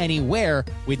anytime, anywhere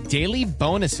with daily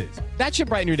bonuses. That should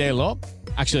brighten your day a little.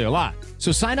 Actually, a lot.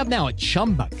 So sign up now at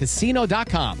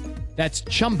ChumbaCasino.com. That's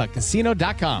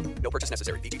ChumbaCasino.com. No purchase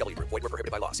necessary. VGW. Void where prohibited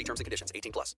by law. See terms and conditions.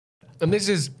 18+. And this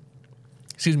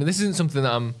isn't something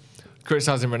that I'm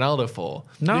criticising Ronaldo for.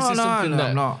 This is something that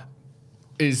I'm not.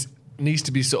 Needs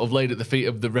to be sort of laid at the feet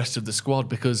of the rest of the squad,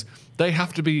 because they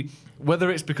have to be,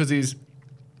 whether it's because it's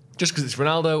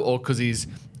Ronaldo or because he's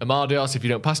Amardios if you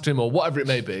don't pass to him, or whatever it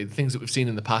may be, the things that we've seen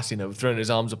in the past, throwing his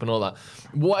arms up and all that,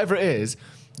 whatever it is,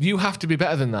 you have to be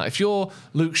better than that. If you're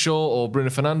Luke Shaw or Bruno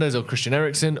Fernandes or Christian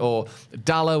Eriksen or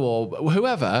Dallo or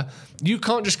whoever, you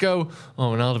can't just go,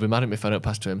 Ronaldo will be mad at me if I don't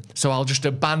pass to him, so I'll just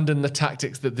abandon the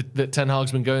tactics that Ten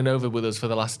Hag's been going over with us for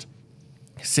the last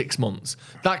 6 months.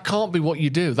 That can't be what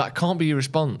you do. That can't be your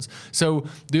response. So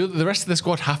the rest of the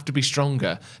squad have to be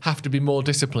stronger, have to be more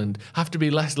disciplined, have to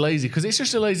be less lazy, because it's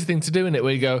just a lazy thing to do, isn't it?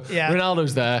 Where you go,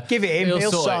 Ronaldo's there, give it him,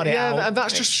 he'll sort it out. And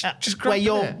that's just crap.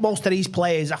 Where most of these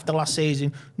players after last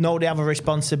season know they have a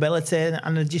responsibility,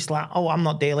 and they're just like, I'm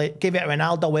not dealing. Give it to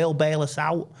Ronaldo, he'll bail us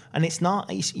out. And it's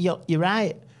not. You're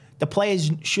right. The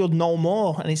players should know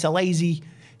more, and it's a lazy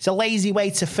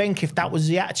way to think if that was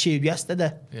the attitude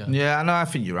yesterday. Yeah, no, I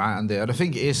think you're right, Andy. And I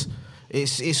think it's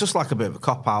just like a bit of a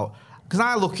cop-out. Because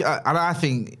I look at, and I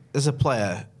think as a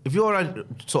player, if you're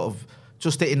sort of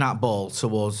just hitting that ball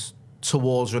towards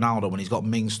Ronaldo when he's got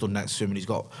Mings stood next to him and he's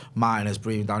got Martinez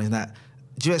breathing down his neck,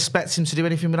 do you expect him to do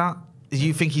anything with that? Do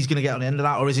you think he's going to get on the end of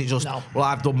that, or is it just, well,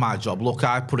 I've done my job. Look,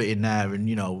 I put it in there, and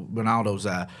Ronaldo's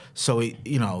there, so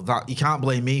that you can't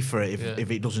blame me for it if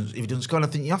it doesn't score. And I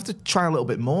think you have to try a little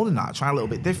bit more than that, try a little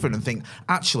bit different, and think,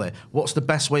 actually, what's the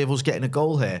best way of us getting a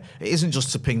goal here? It isn't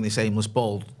just to ping this aimless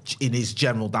ball in his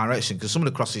general direction, because some of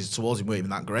the crosses towards him weren't even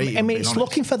that great. I mean, it's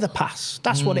looking for the pass.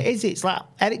 That's what it is. It's like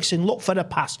Eriksen, look for the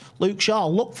pass. Luke Shaw,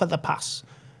 look for the pass.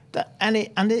 And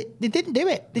they didn't do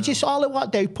it. They just all they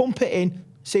want to do, pump it in.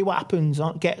 See what happens.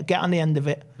 Get on the end of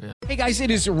it. Yeah. Hey guys, it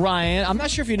is Ryan. I'm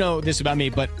not sure if you know this about me,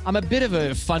 but I'm a bit of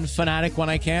a fun fanatic when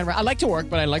I can. I like to work,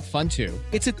 but I like fun too.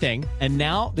 It's a thing. And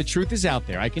now the truth is out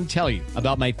there. I can tell you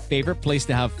about my favorite place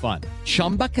to have fun.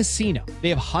 Chumba Casino. They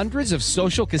have hundreds of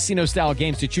social casino style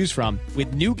games to choose from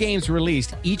with new games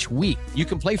released each week. You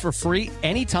can play for free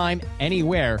anytime,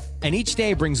 anywhere. And each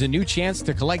day brings a new chance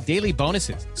to collect daily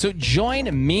bonuses. So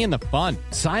join me in the fun.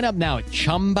 Sign up now at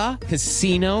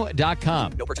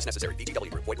ChumbaCasino.com. No purchase necessary. VGW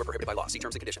Group. Void where prohibited by law. See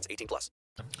terms and conditions. 18+.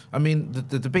 I mean,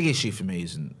 the big issue for me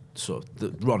isn't sort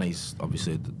of Ronnie's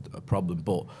obviously a problem,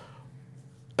 but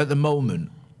at the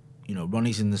moment, you know,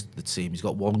 Ronnie's in the team. He's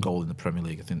got 1 goal in the Premier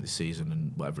League, I think, this season,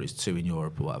 and whatever it's 2 in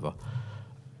Europe or whatever.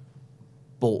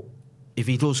 But if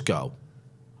he does go,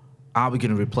 are we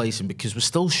going to replace him? Because we're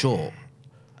still short.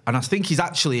 And I think he's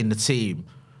actually in the team.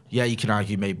 Yeah, you can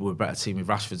argue maybe we're a better team with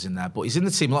Rashford's in there, but he's in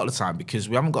the team a lot of the time because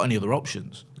we haven't got any other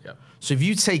options. Yeah. So if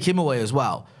you take him away as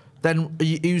well, then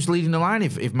who's leading the line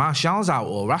if Martial's out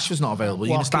or Rashford's not available?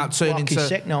 You're going to start turning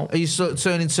are you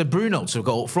turning to Bruno to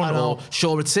go up front or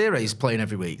Shaw Retire's playing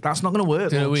every week? That's not going to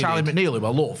work. Charlie McNeil, who I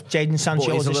love. Jadon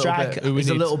Sancho is a striker. He's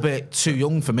a little bit too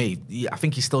young for me. I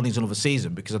think he still needs another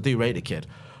season because I do rate the kid.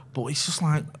 But it's just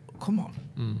like, come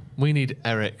on. We need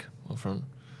Eric up front.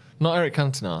 Not Eric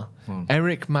Cantona.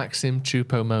 Eric Maxim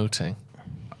Choupo-Moting.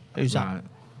 Who's that?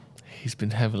 He's been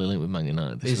heavily linked with Man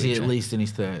United this week. Is he at least in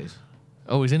his 30s?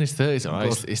 Oh, he's in his 30s, all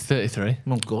right. He's 33.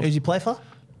 Well, good. Who's he play for?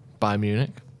 Bayern Munich.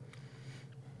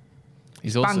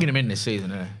 He's also banging him in this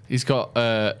season, isn't he? He's got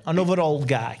another old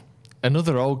guy.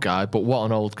 Another old guy, but what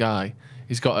an old guy.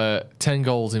 He's got 10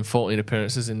 goals in 14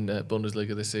 appearances in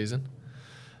Bundesliga this season.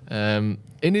 In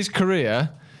his career,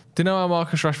 do you know how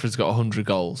Marcus Rashford's got 100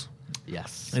 goals?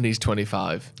 Yes. And he's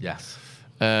 25. Yes.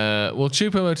 Well,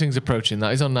 Choupo-Moting's approaching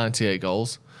that. He's on 98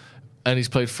 goals. And he's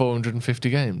played 450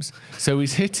 games. So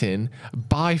he's hitting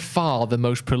by far the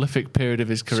most prolific period of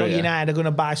his career. So United are going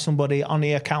to buy somebody on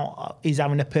the account he's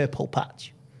having a purple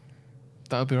patch.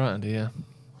 That would be right, Andy, yeah.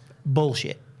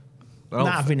 Bullshit.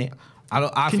 Not having it.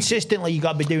 Consistently, you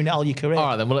got to be doing it all your career. All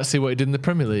right, then. Well, let's see what he did in the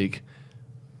Premier League.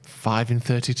 5 in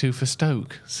 32 for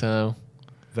Stoke. So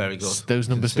very good. Those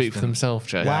numbers speak for themselves,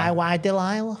 Jay. Why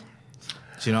Delilah?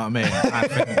 Do you know what I mean? I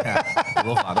think, I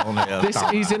love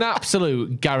that. He's an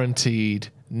absolute guaranteed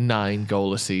 9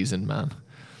 goal a season man.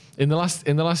 In the last,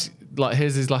 like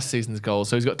here's his last season's goal.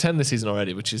 So he's got 10 this season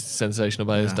already, which is sensational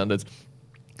by his standards.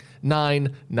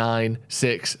 9, 9,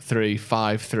 6, 3,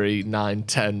 5, 3, 9,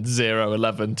 10, 0,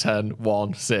 11, 10,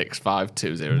 1, 6, 5,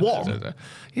 2, 0. 1? 0, 0.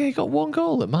 Yeah, he got 1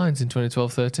 goal at Mainz in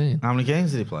 2012-13. How many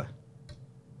games did he play?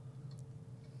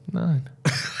 9.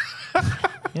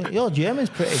 Your German's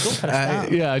pretty good for a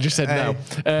start. Yeah, I just said no.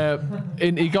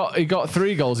 He got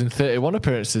 3 goals in 31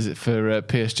 appearances for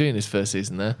PSG in his first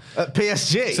season there. At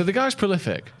PSG? So the guy's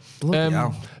prolific.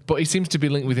 But he seems to be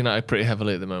linked with United pretty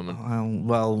heavily at the moment.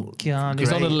 Well, he's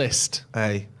on a list.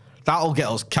 Hey, that'll get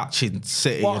us catching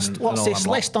City. What's this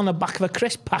list on the back of a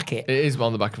crisp packet? It is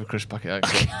on the back of a crisp packet,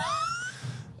 actually.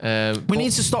 We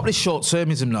need to stop this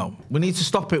short-termism now. We need to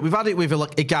stop it. We've had it with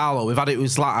Igalo, we've had it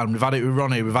with Zlatan, we've had it with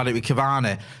Ronnie, we've had it with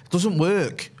Cavani. It doesn't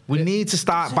work. We need to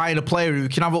start buying a player who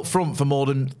can have up front for more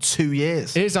than 2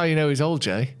 years. Here's how you know he's old,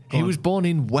 Jay. He was born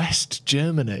in West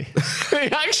Germany. He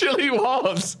actually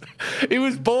was. He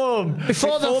was born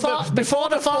before the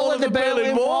fall of the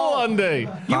Berlin Wall, Andy.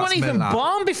 You weren't even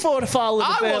born before the fall of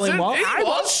the Berlin Wall. I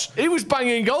was. He was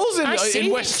banging goals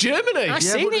in West Germany. I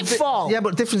seen it fall. Yeah,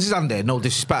 but the difference is, Andy, no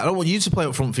disrespect, I don't want you to play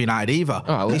up front for United either.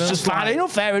 Oh, it's just fair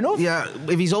enough. Yeah,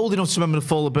 if he's old enough to remember the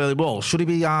fall of the Berlin Wall, should he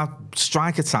be our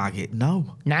striker target?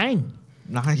 No. 9.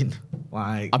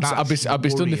 Like, I'd be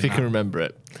stunned if he can remember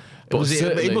it. But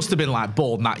he must have been like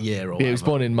born that year. Or he was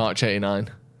born in March '89.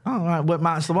 Oh, right. What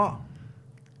March the what?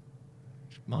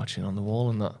 Marching on the wall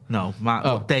and that. No,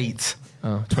 what date?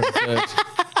 Oh, 23rd.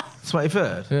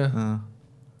 23rd? Yeah.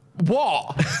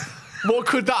 What?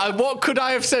 What could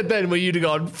I have said then where you'd have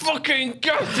gone, fucking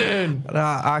Gutton?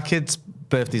 Our kid's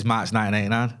birthday's March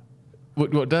 1989.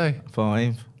 What day?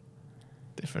 14th.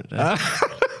 Different day.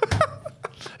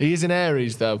 He is an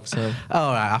Aries, though, so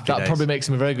that probably makes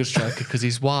him a very good striker because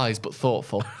he's wise but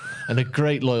thoughtful and a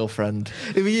great loyal friend.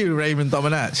 Who are you, Raymond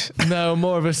Domenech? No,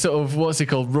 more of a sort of, what's he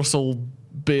called? Russell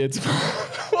Beards.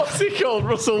 What's he called?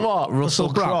 Russell what?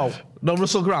 Russell Grant. No,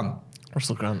 Russell Grant.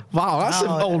 Russell Grant. Wow, that's an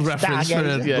old reference for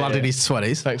a lad in his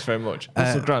 20s. Thanks very much.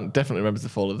 Russell Grant definitely remembers the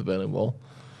fall of the Berlin Wall.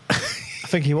 I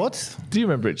think he would. Do you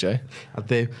remember it, Jay? I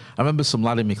do. I remember some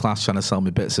lad in my class trying to sell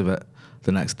me bits of it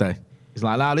the next day. He's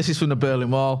like, this is from the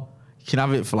Berlin Wall. You can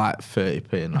have it for like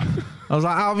 30p. And I was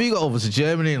like, how have you got over to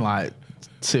Germany in like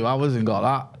 2 hours and got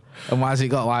that? And why has it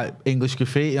got like English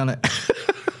graffiti on it?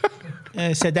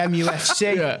 said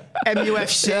MUFC.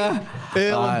 MUFC.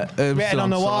 Written on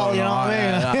the wall, you know what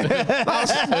I mean?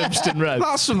 That's Herbston Red.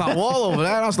 That's from that wall over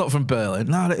there. That's not from Berlin.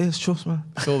 No, it is, trust me.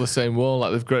 It's all the same wall,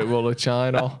 like the Great Wall of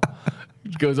China.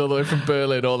 It goes all the way from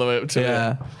Berlin all the way up to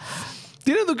it.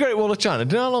 Do you know the Great Wall of China?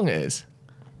 Do you know how long it is?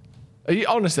 Are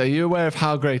you aware of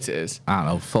how great it is? I don't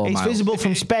know, 4 miles. It's visible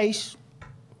from space.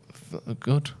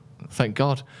 Good. Thank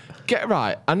God. Get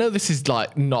right. I know this is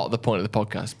like not the point of the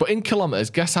podcast, but in kilometres,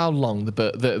 guess how long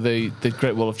the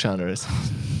Great Wall of China is?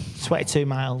 22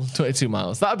 miles. 22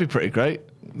 miles. That'd be pretty great.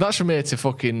 That's from here to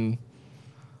fucking,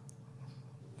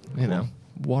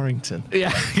 Warrington. Yeah,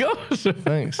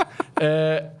 Thanks.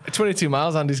 22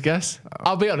 miles, Andy's guess.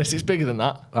 I'll be honest, it's bigger than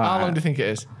that. How long do you think it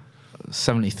is?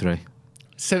 73.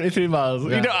 73 miles.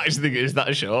 Yeah. You don't actually think it is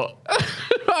that short.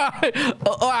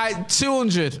 All right,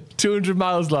 200. 200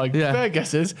 miles long. Yeah. Fair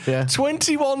guesses. Yeah.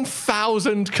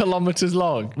 21,000 kilometres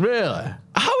long. Really?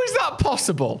 How is that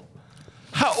possible?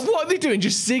 What are they doing?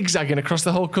 Just zigzagging across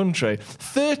the whole country?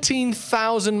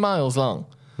 13,000 miles long.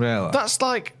 Really? That's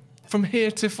like from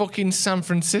here to fucking San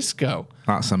Francisco.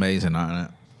 That's amazing, isn't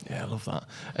it? Yeah, I love that.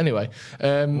 Anyway.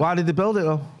 Why did they build it,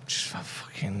 though? Just for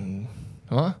fucking...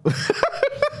 What?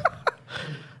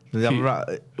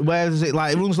 Where is it?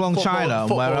 Like, it runs along China, and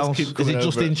where footballers else? keep Is coming it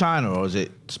just over in it. China, or is it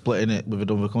splitting it with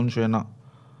another country and that?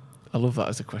 I love that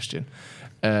as a question.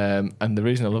 And the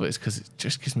reason I love it is because it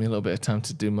just gives me a little bit of time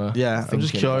to do my Yeah, I'm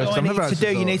just thinking. curious. What I've you never need to actually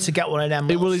do, you thought- need to get one of them.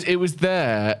 It was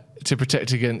there to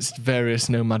protect against various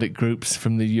nomadic groups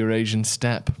from the Eurasian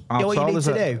steppe. Yeah, what you tall need is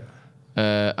to it?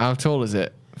 do. How tall is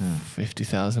it?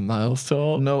 50,000 miles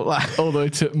tall. No, like All the way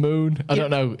to moon. I don't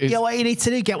know. Yeah, what you need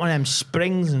to do, get one of them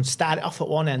springs and start it off at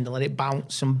one end and let it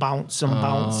bounce and bounce and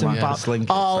bounce and yeah, bounce slinky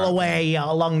all the track. way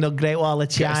along the Great Wall of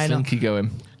Get a China. slinky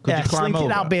going. Could you climb over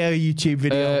that'll it? be a YouTube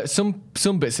video.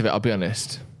 Some bits of it, I'll be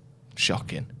honest,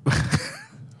 shocking.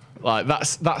 Like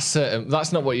that's certain.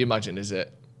 That's not what you imagine, is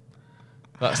it?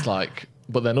 That's like,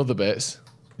 but then other bits,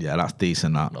 Yeah, that's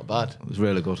decent, that. not bad. It's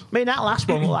really good. I mean, that last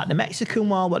one was like the Mexican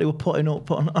wall, what they were putting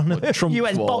up on the Trump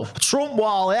US wall. Trump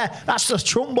wall, yeah. That's the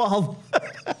Trump wall.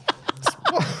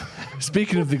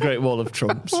 Speaking of the Great Wall of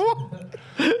Trumps,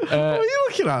 What are you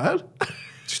looking at?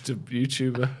 just a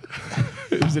YouTuber.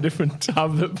 It was a different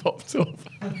tab that popped up.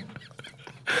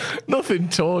 Nothing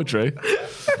tawdry.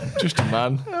 Just a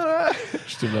man.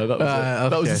 Just a man. That was, it.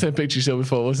 That was the okay. same picture you saw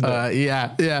before, wasn't it?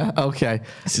 Yeah, okay.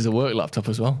 This is a work laptop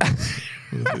as well.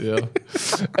 Yeah.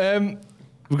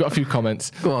 We've got a few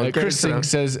comments. Go on, Chris get into Singh them.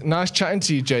 says, nice chatting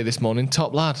to you, Jay, this morning.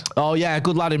 Top lad. Oh, yeah,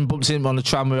 good lad. Him bumped in on the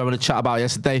tram we were having a chat about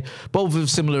yesterday. Both of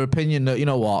similar opinion that, you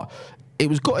know what, it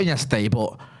was gutting yesterday,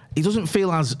 but it doesn't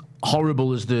feel as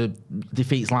horrible as the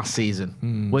defeats last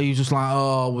season, where you're just like,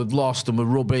 oh, we've lost and we're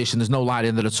rubbish and there's no light at the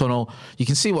end of the tunnel. You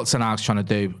can see what Ten Hag's trying to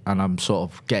do, and I'm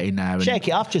sort of getting there. And Shake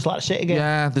it off just like City again.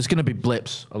 yeah, there's going to be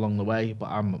blips along the way, but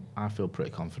I feel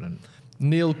pretty confident.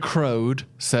 Neil Crode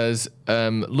says,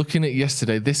 looking at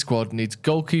yesterday, this squad needs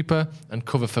goalkeeper and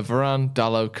cover for Varane,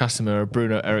 Dalot, Casemiro,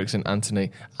 Bruno, Eriksson, Anthony,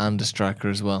 and a striker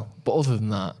as well. But other than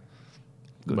that,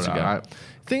 good But to go. alright.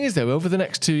 Thing is, though, over the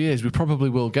next 2 years, we probably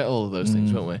will get all of those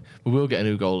things, won't we? We will get a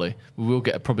new goalie. We will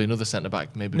get probably another centre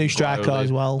back, maybe New Maguire striker will leave.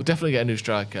 as well. We'll definitely get a new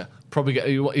striker. Probably get.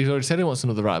 He's already said he wants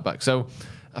another right back. So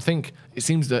I think it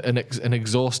seems that an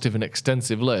exhaustive and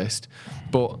extensive list,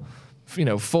 but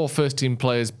 4 first team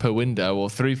players per window or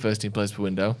 3 first team players per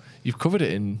window, you've covered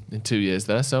it in 2 years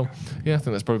there. So yeah, I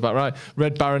think that's probably about right.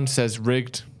 Red Baron says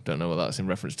rigged. Don't know what that's in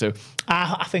reference to.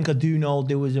 I think I do know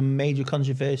there was a major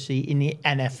controversy in the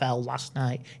NFL last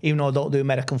night, even though I don't do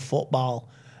American football.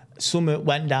 Something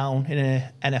went down in an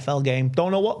NFL game.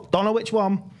 Don't know which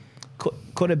one.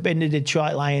 Could have been the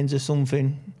Detroit Lions or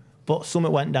something, but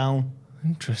something went down.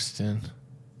 Interesting.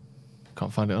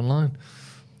 Can't find it online.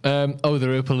 The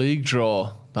Europa League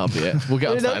draw. That'll be it. We'll get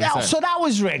on to that in a second. So that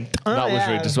was rigged. That was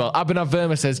rigged as well. Abhinav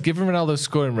Verma says, given Ronaldo's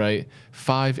scoring rate,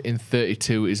 5 in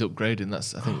 32 is upgrading.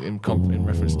 That's, I think, in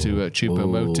reference to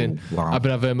Choupo-Moting. Wow.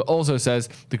 Abhinav Verma also says,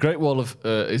 the Great Wall of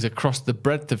is across the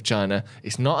breadth of China.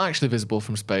 It's not actually visible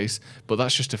from space, but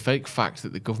that's just a fake fact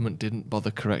that the government didn't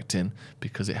bother correcting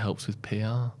because it helps with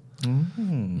PR.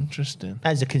 Interesting.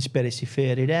 There's a conspiracy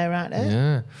theory there, right there.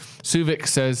 Yeah. Suvic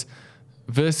says,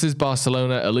 versus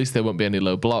Barcelona, at least there won't be any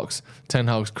low blocks. Ten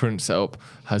Hag's current setup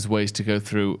has ways to go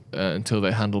through until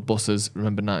they handle buses.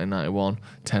 Remember 1991,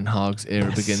 Ten Hag's era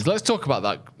begins. Let's talk about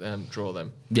that draw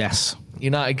then. Yes.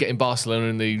 United getting Barcelona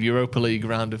in the Europa League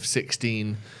round of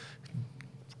 16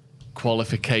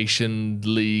 qualification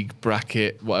league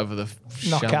bracket, whatever the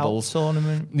Knockout shambles.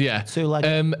 tournament. Yeah.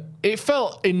 2-legged. It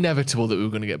felt inevitable that we were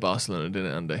going to get Barcelona,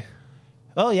 didn't it, Andy?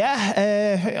 Oh,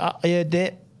 yeah. I heard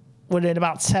it. within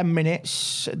about 10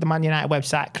 minutes, the Man United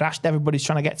website crashed. Everybody's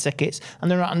trying to get tickets,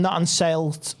 and they're not on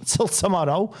sale till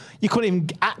tomorrow. You couldn't even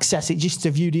access it just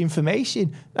to view the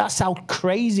information. That's how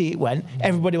crazy it went.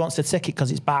 Everybody wants a ticket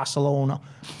because it's Barcelona.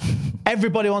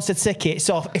 Everybody wants a ticket.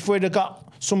 So if we'd have got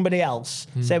somebody else,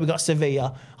 say we got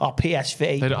Sevilla or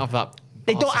PSV, They don't have that.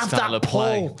 they don't have style that of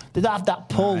play. pull. They don't have that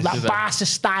pull, do that they? Barca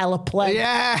style of play.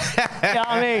 Yeah. You know what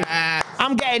I mean?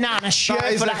 I'm getting that on a shirt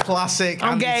That is for a that. classic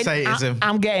I'm anti-Satanism.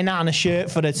 I'm getting that on a shirt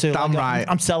for the two. Damn right.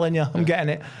 I'm telling you, I'm getting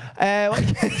it.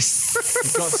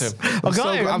 You've got to. I've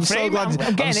got it. I'm so glad.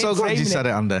 I'm so glad you said it,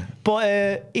 Andy.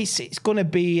 But it's going to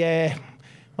be,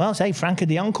 say Frankie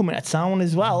de Jong coming to town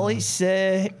as well. It's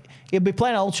he'll be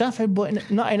playing at Old Trafford, but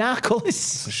not in our colours.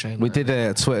 It's a shame. We did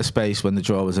a Twitter space when the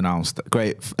draw was announced.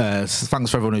 Great. Thanks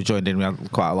for everyone who joined in. We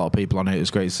had quite a lot of people on it. It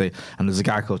was great to see. And there's a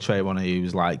guy called Trey Warner who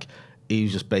was like, he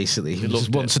was just basically, he just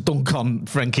wants to dunk on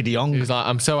Frankie de Jong. He was like,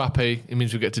 I'm so happy. It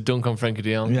means we get to dunk on Frankie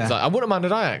de Jong. Yeah. He's like, I wouldn't mind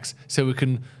at Ajax, so we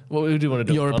can. What do you want to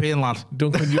dunk European on? lad.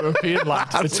 Dunk on European lad.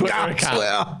 The Twitter Twitter.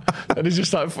 account. And he's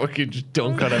just like fucking just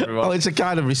dunk on everyone. Well, it's a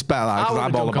kind of respect, like, I because want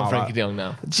I'm to all dunk on about Frankie that. de Jong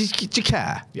now. Do you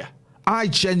care? Yeah. I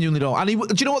genuinely don't. And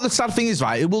do you know what the sad thing is,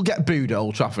 right? It will get booed at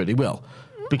Old Trafford. He will.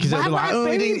 Because they'll be like,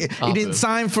 oh, he didn't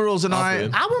sign for us. And I'll boo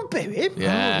him. I won't boo him.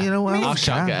 Yeah. you know what? I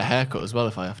can't get a haircut as well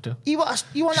if I have to. You want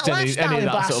Just that any lifestyle of in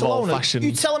that sort of Barcelona? old-fashioned-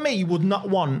 You telling me you would not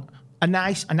want a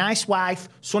nice wife,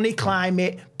 sunny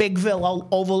climate, big villa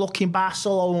overlooking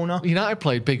Barcelona? United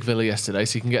played Big Villa yesterday,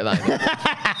 so you can get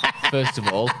that. First of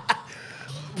all.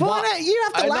 But you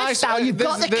have the lifestyle. You've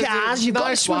got the cars. You've got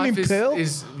the swimming pool.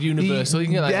 Is universal. You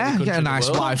can get that. Yeah, in any get a country in the nice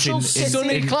world. wife in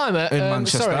Sunny climate in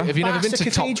Manchester. Sorry, have you never been Barca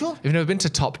to Cathedral? Have you never been to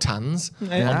Top Tans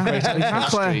Yeah. on Great Elizabeth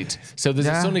Exactly. Street? So there's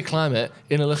Yeah. a sunny climate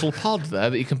in a little pod there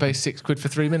that you can pay £6 for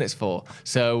 3 minutes for.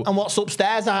 So And what's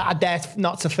upstairs? I dare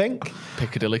not to think.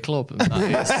 Piccadilly Club, and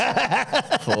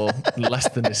that is for less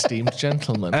than esteemed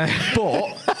gentlemen.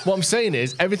 But what I'm saying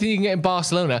is, everything you can get in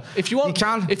Barcelona. If you want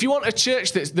a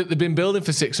church that they've been building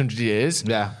for 600 years,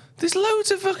 Yeah. there's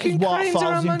loads of fucking What cranes falls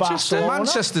around in Manchester. Barcelona?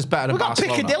 Manchester's better than We've got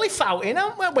Barcelona. Piccadilly Fountain,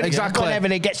 haven't we? When Exactly. Whenever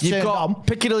it gets You've turned got on.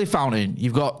 Piccadilly Fountain.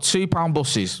 You've got £2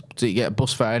 buses so you get a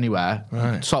bus fare anywhere.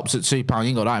 Right. Tops at £2. You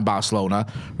ain't got that in Barcelona,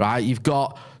 right? You've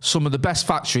got some of the best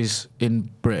factories in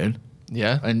Britain,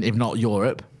 Yeah. and if not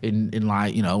Europe, in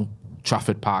like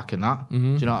Trafford Park and that. Do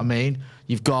you know what I mean?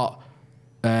 You've got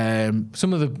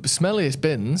Some of the smelliest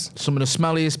bins. some of the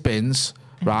smelliest bins,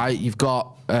 right? You've got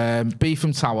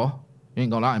Beetham Tower. You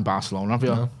ain't got that in Barcelona, have you?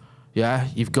 No. Yeah.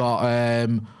 You've got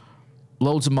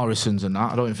loads of Morrisons and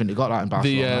that. I don't even think they got that in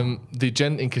Barcelona. The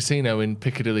Genting Casino in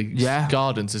Piccadilly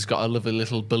Gardens has got a lovely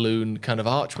little balloon kind of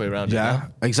archway around it. Yeah,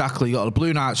 now. exactly. You got a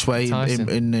balloon archway Enticing.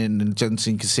 in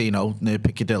Jensen Casino near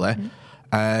Piccadilly.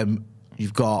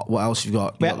 You've got what else? You've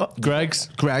got Greg's.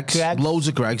 Greg's, Greg's. loads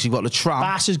of Greg's. You've got the tram.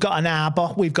 Barca's got an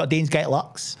harbour. We've got Deansgate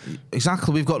Locks.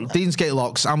 Exactly. We've got Deansgate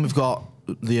Locks and we've got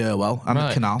the Irwell and the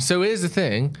canal. So here's the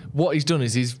thing: what he's done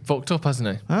is he's fucked up, hasn't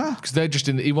he? Because they're just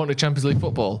he wanted Champions League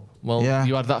football. Well,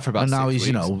 you had that for about. And now 6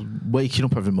 he's weeks. waking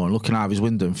up every morning, looking out of his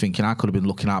window and thinking I could have been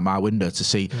looking out my window to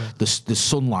see the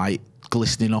sunlight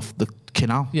glistening off the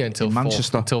canal. Yeah, until in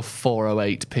Manchester. until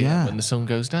 4:08 p.m. when the sun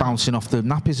goes down. Bouncing off the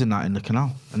nappies and that in the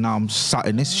canal. And now I'm sat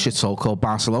in this shithole called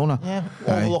Barcelona. Yeah,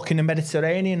 overlooking the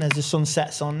Mediterranean as the sun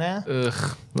sets on there.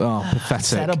 Ugh. Oh, pathetic.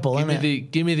 Terrible, Give isn't me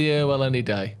it? give me the Irwell any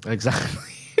day. Exactly.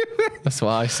 That's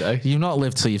what I say. You've not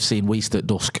lived till you've seen Weast at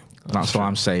dusk. That's what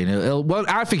I'm saying. Well,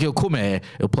 I think he'll come here,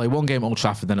 he'll play one game at Old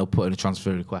Trafford, then he'll put in a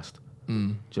transfer request. Do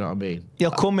you know what I mean?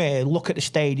 He'll come here, look at the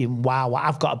stadium. Wow,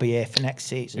 I've got to be here for next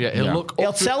season. Yeah, he'll look. He'll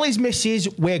up through- tell his missus,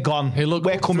 "We're gone. He'll look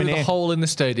We're up coming through here." the hole in the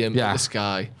stadium Yeah. at the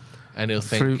sky, and he'll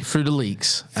think Through the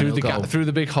leaks. and through the he'll go, through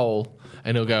the big hole,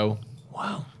 and he'll go,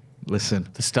 "Wow, Listen.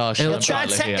 the stars He'll shine try,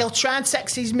 brightly here." he'll try and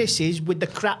text his missus with the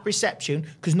crap reception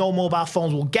because no mobile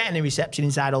phones will get any reception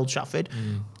inside Old Trafford.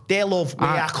 Dear love, we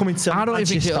are coming to I don't even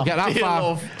think Manchester. it'll get that Dear far.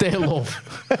 love. Dear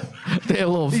love. Dear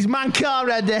love. His man car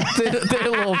ready. Dear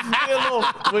love.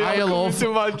 Hiya, love.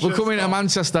 We're coming to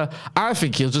Manchester. I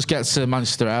think he'll just get to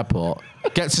Manchester Airport,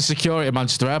 get to security at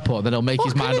Manchester Airport, then he'll make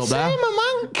his mind up there.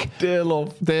 My mank. Dear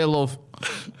love, Dear love.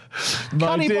 my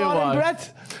Canny dear born and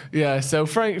wife. bred. Yeah, so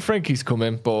Frankie's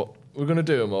coming, but we're gonna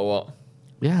do him or what?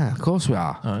 Yeah, of course we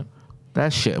are. All right. They're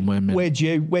shit and women. We're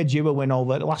due a win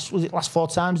over. Was it last 4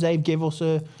 times Dave gave us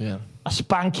a... Yeah. a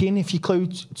spanking if you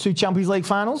include 2 Champions League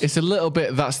finals. It's a little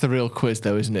bit. That's the real quiz,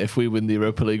 though, isn't it? If we win the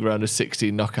Europa League round of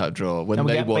 16 knockout draw, when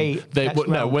they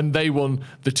won, when they won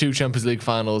the 2 Champions League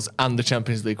finals and the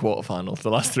Champions League quarterfinals,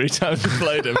 the last 3 times we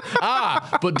played them.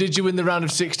 But did you win the round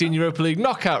of 16 Europa League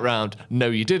knockout round? No,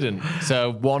 you didn't.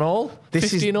 So 1-all,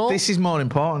 15-all. This is more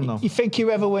important, though. You think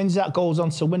whoever wins that goes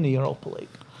on to win the Europa League?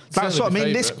 That's what I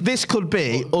mean. This could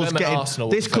be us getting.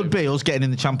 This could be us getting in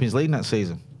the Champions League next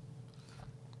season.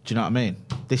 Do you know what I mean?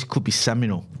 This could be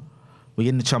seminal. We're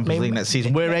in the Champions League next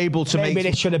season. We're able to make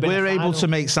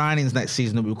signings next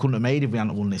season that we couldn't have made if we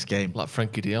hadn't won this game. Like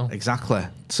Frankie de Jong. Exactly.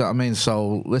 So I mean,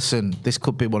 listen, this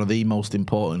could be one of the most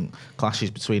important clashes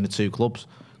between the 2 clubs.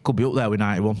 Could be up there with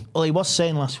 91. Well, he was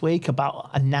saying last week about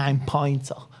a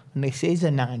 9-pointer, and this is a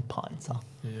 9-pointer.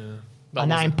 Yeah. A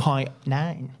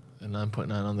 9.9. A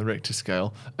 9.9 on the Richter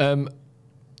scale.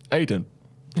 Aidan.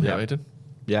 Yeah, Aidan.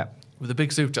 Yeah. With a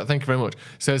big super chat, thank you very much.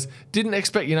 Says, didn't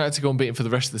expect United to go unbeaten for the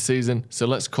rest of the season, so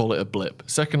let's call it a blip.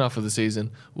 Second half of the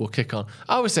season, we'll kick on.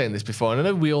 I was saying this before, and I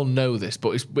know we all know this, but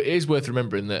it is worth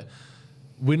remembering that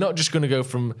we're not just going to go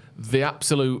from the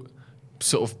absolute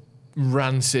sort of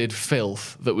rancid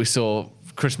filth that we saw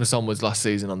Christmas onwards last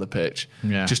season on the pitch.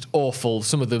 Yeah. Just awful,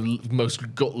 some of the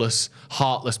most gutless,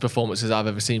 heartless performances I've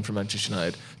ever seen from Manchester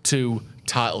United, to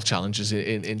title challenges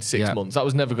in 6 months. That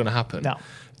was never going to happen. No.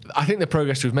 I think the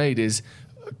progress we've made is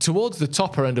towards the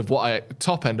top end of what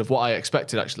I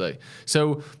expected, actually.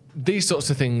 So these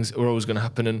sorts of things are always going to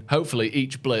happen, and hopefully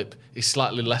each blip is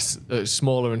slightly less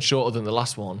smaller and shorter than the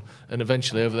last one, and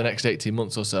eventually over the next 18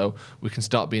 months or so we can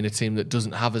start being a team that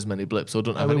doesn't have as many blips or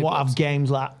don't have any blips. We won't have games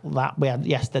like that we had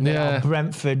yesterday, or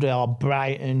Brentford or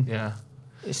Brighton. Yeah,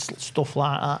 it's stuff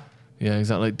like that. Yeah,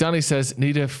 exactly. Danny says,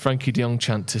 need a Frankie de Jong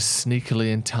chant to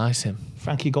sneakily entice him.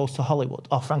 Frankie goes to Hollywood.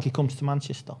 Or Frankie comes to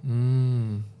Manchester.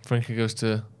 Frankie goes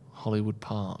to Hollywood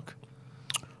Park.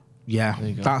 Yeah,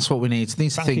 that's what we need.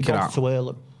 Needs to think of that. Frankie goes to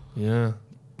Ireland. Yeah.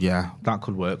 Yeah, that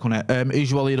could work, couldn't it?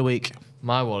 Who's your Wally of the week?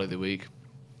 My Wally of the week.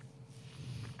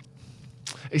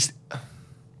 It's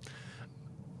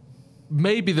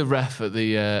maybe the ref at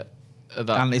the...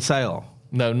 Andy Taylor?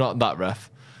 No, not that ref.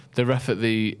 The ref at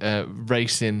the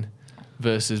Racing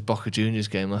versus Boca Juniors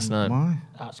game last night. Why?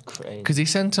 That's crazy. Because he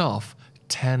sent off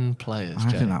 10 players.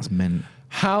 I think that's mint.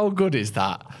 How good is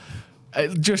that?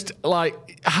 Just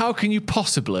like, how can you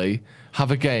possibly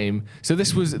have a game? So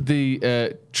this was the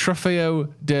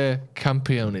Trofeo de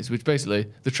Campeones, which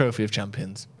basically the Trophy of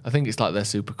Champions. I think it's like their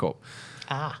Super Cup.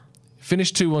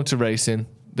 Finished 2-1 to Racing.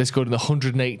 They scored in the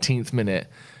 118th minute.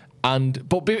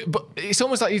 But it's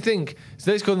almost like you think, so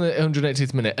they scored in the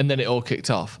 118th minute and then it all kicked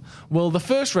off. Well, the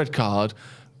first red card,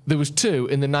 there was 2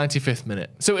 in the 95th minute.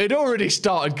 So it already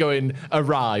started going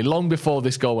awry long before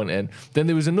this goal went in. Then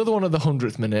there was another one at the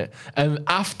 100th minute. And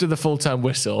after the full-time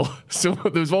whistle, so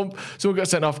there was someone got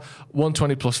sent off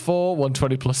 120 plus 4,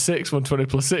 120 plus 6, 120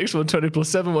 plus 6, 120 plus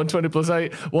 7, 120 plus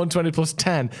 8, 120 plus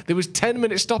 10. There was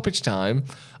 10-minute stoppage time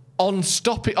on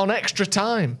extra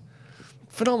time.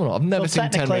 Phenomenal. I've never seen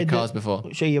 10 red cards before.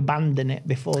 So you abandoned it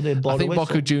before they blow the whistle. I think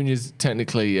Boca Juniors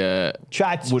technically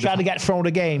tried to get thrown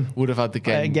a game. Would have had the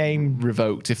game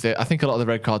revoked if they. I think a lot of the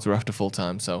red cards were after full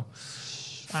time. So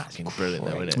that's fucking brilliant,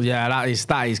 though, isn't it? Yeah, that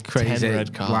is crazy. 10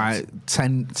 red cards.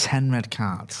 Like 10 red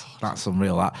cards. That's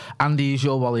unreal. That. Andy, is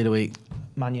your Wally of the week?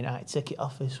 Man United ticket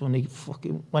office when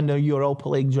the Europa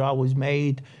League draw was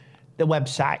made, the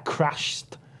website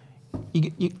crashed.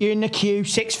 You're in the queue,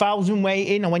 6,000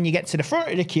 waiting, and when you get to the front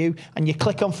of the queue and you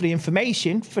click on for the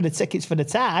information for the tickets for the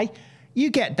tie, you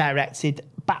get directed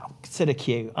back to the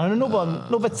queue. And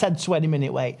another 10, 20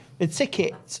 minute wait. The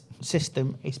ticket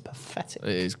system is pathetic. It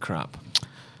is crap.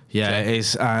 Yeah, it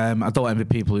is. I don't envy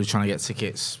people who are trying to get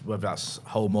tickets, whether that's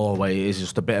home or away. It is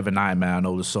just a bit of a nightmare. I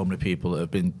know there's so many people that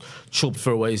have been chubbed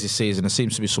for aways this season. There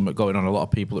seems to be something going on. A lot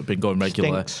of people that have been going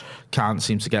regular can't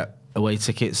seem to get away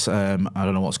tickets. I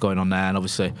don't know what's going on there. And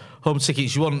obviously, home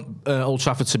tickets, you want Old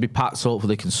Trafford to be packed, so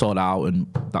hopefully they can sort it out, and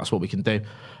that's what we can do.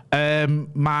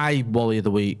 My Wally of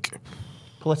the week.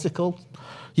 Political?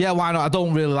 Yeah, why not? I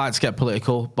don't really like to get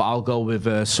political, but I'll go with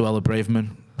Suella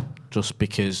Braverman, just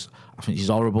because I think she's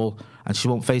horrible and she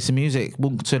won't face the music.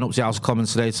 Won't turn up to the House of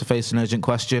Commons today to face an urgent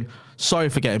question. Sorry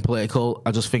for getting political.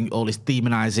 I just think all this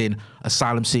demonising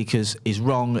asylum seekers is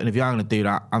wrong, and if you are going to do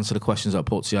that, answer the questions that I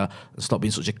put to you and stop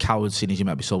being such a coward, seeing as you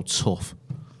might be so tough.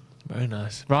 Very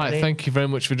nice. Right, thank you very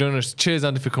much for joining us. Cheers,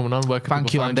 Andy, for coming on. Where can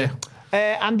people find you?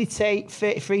 Andy Tate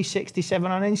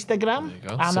 3367 on Instagram,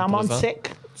 and I'm on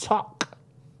TikTok.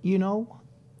 You know.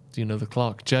 Do you know the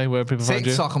clock? Jay, where people find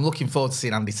you? TikTok, I'm looking forward to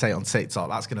seeing Andy Tate on TikTok.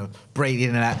 That's going to break the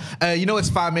internet. You know where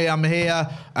to find me. I'm here.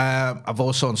 I've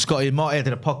also on Scotty and Motti. I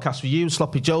did a podcast with you,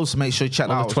 Sloppy Joe, so make sure you check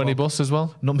that out. Number 20 bus as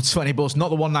well? Number 20 bus, not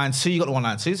the 192. You got the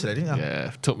 192 today, didn't you?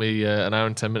 Yeah, it took me an hour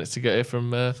and 10 minutes to get here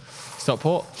from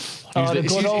Stockport.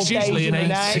 It's usually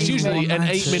an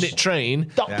 8-minute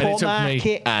train, and it took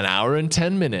me an hour and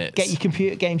 10 minutes. Get your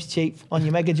computer games cheap on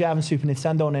your Mega Drive and Super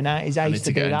Nintendo in the 90s. I used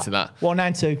to do that.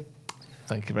 192.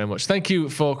 Thank you very much. Thank you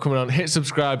for coming on. Hit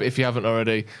subscribe if you haven't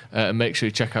already, and make sure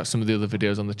you check out some of the other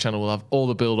videos on the channel. We'll have all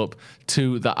the build-up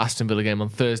to that Aston Villa game on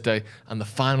Thursday and the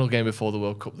final game before the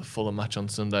World Cup, the Fulham match on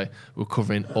Sunday. We're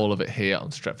covering all of it here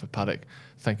on Stretford Paddock.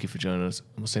 Thank you for joining us,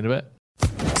 and we'll see you in a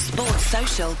bit. Sports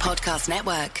Social Podcast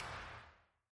Network.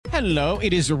 Hello,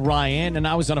 it is Ryan, and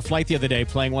I was on a flight the other day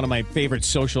playing one of my favorite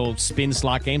social spin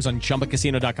slot games on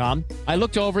ChumbaCasino.com. I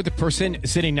looked over the person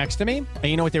sitting next to me, and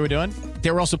you know what they were doing? They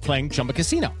were also playing Chumba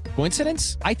Casino.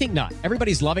 Coincidence? I think not.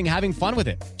 Everybody's loving having fun with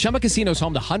it. Chumba Casino is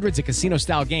home to hundreds of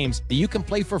casino-style games that you can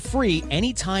play for free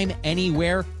anytime,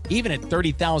 anywhere, even at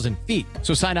 30,000 feet.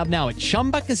 So sign up now at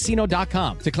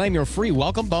ChumbaCasino.com to claim your free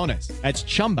welcome bonus. That's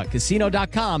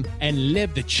ChumbaCasino.com and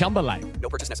live the Chumba life. No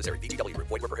purchase necessary. VGW.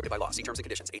 Void where prohibited by law. See terms and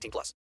conditions. 18+.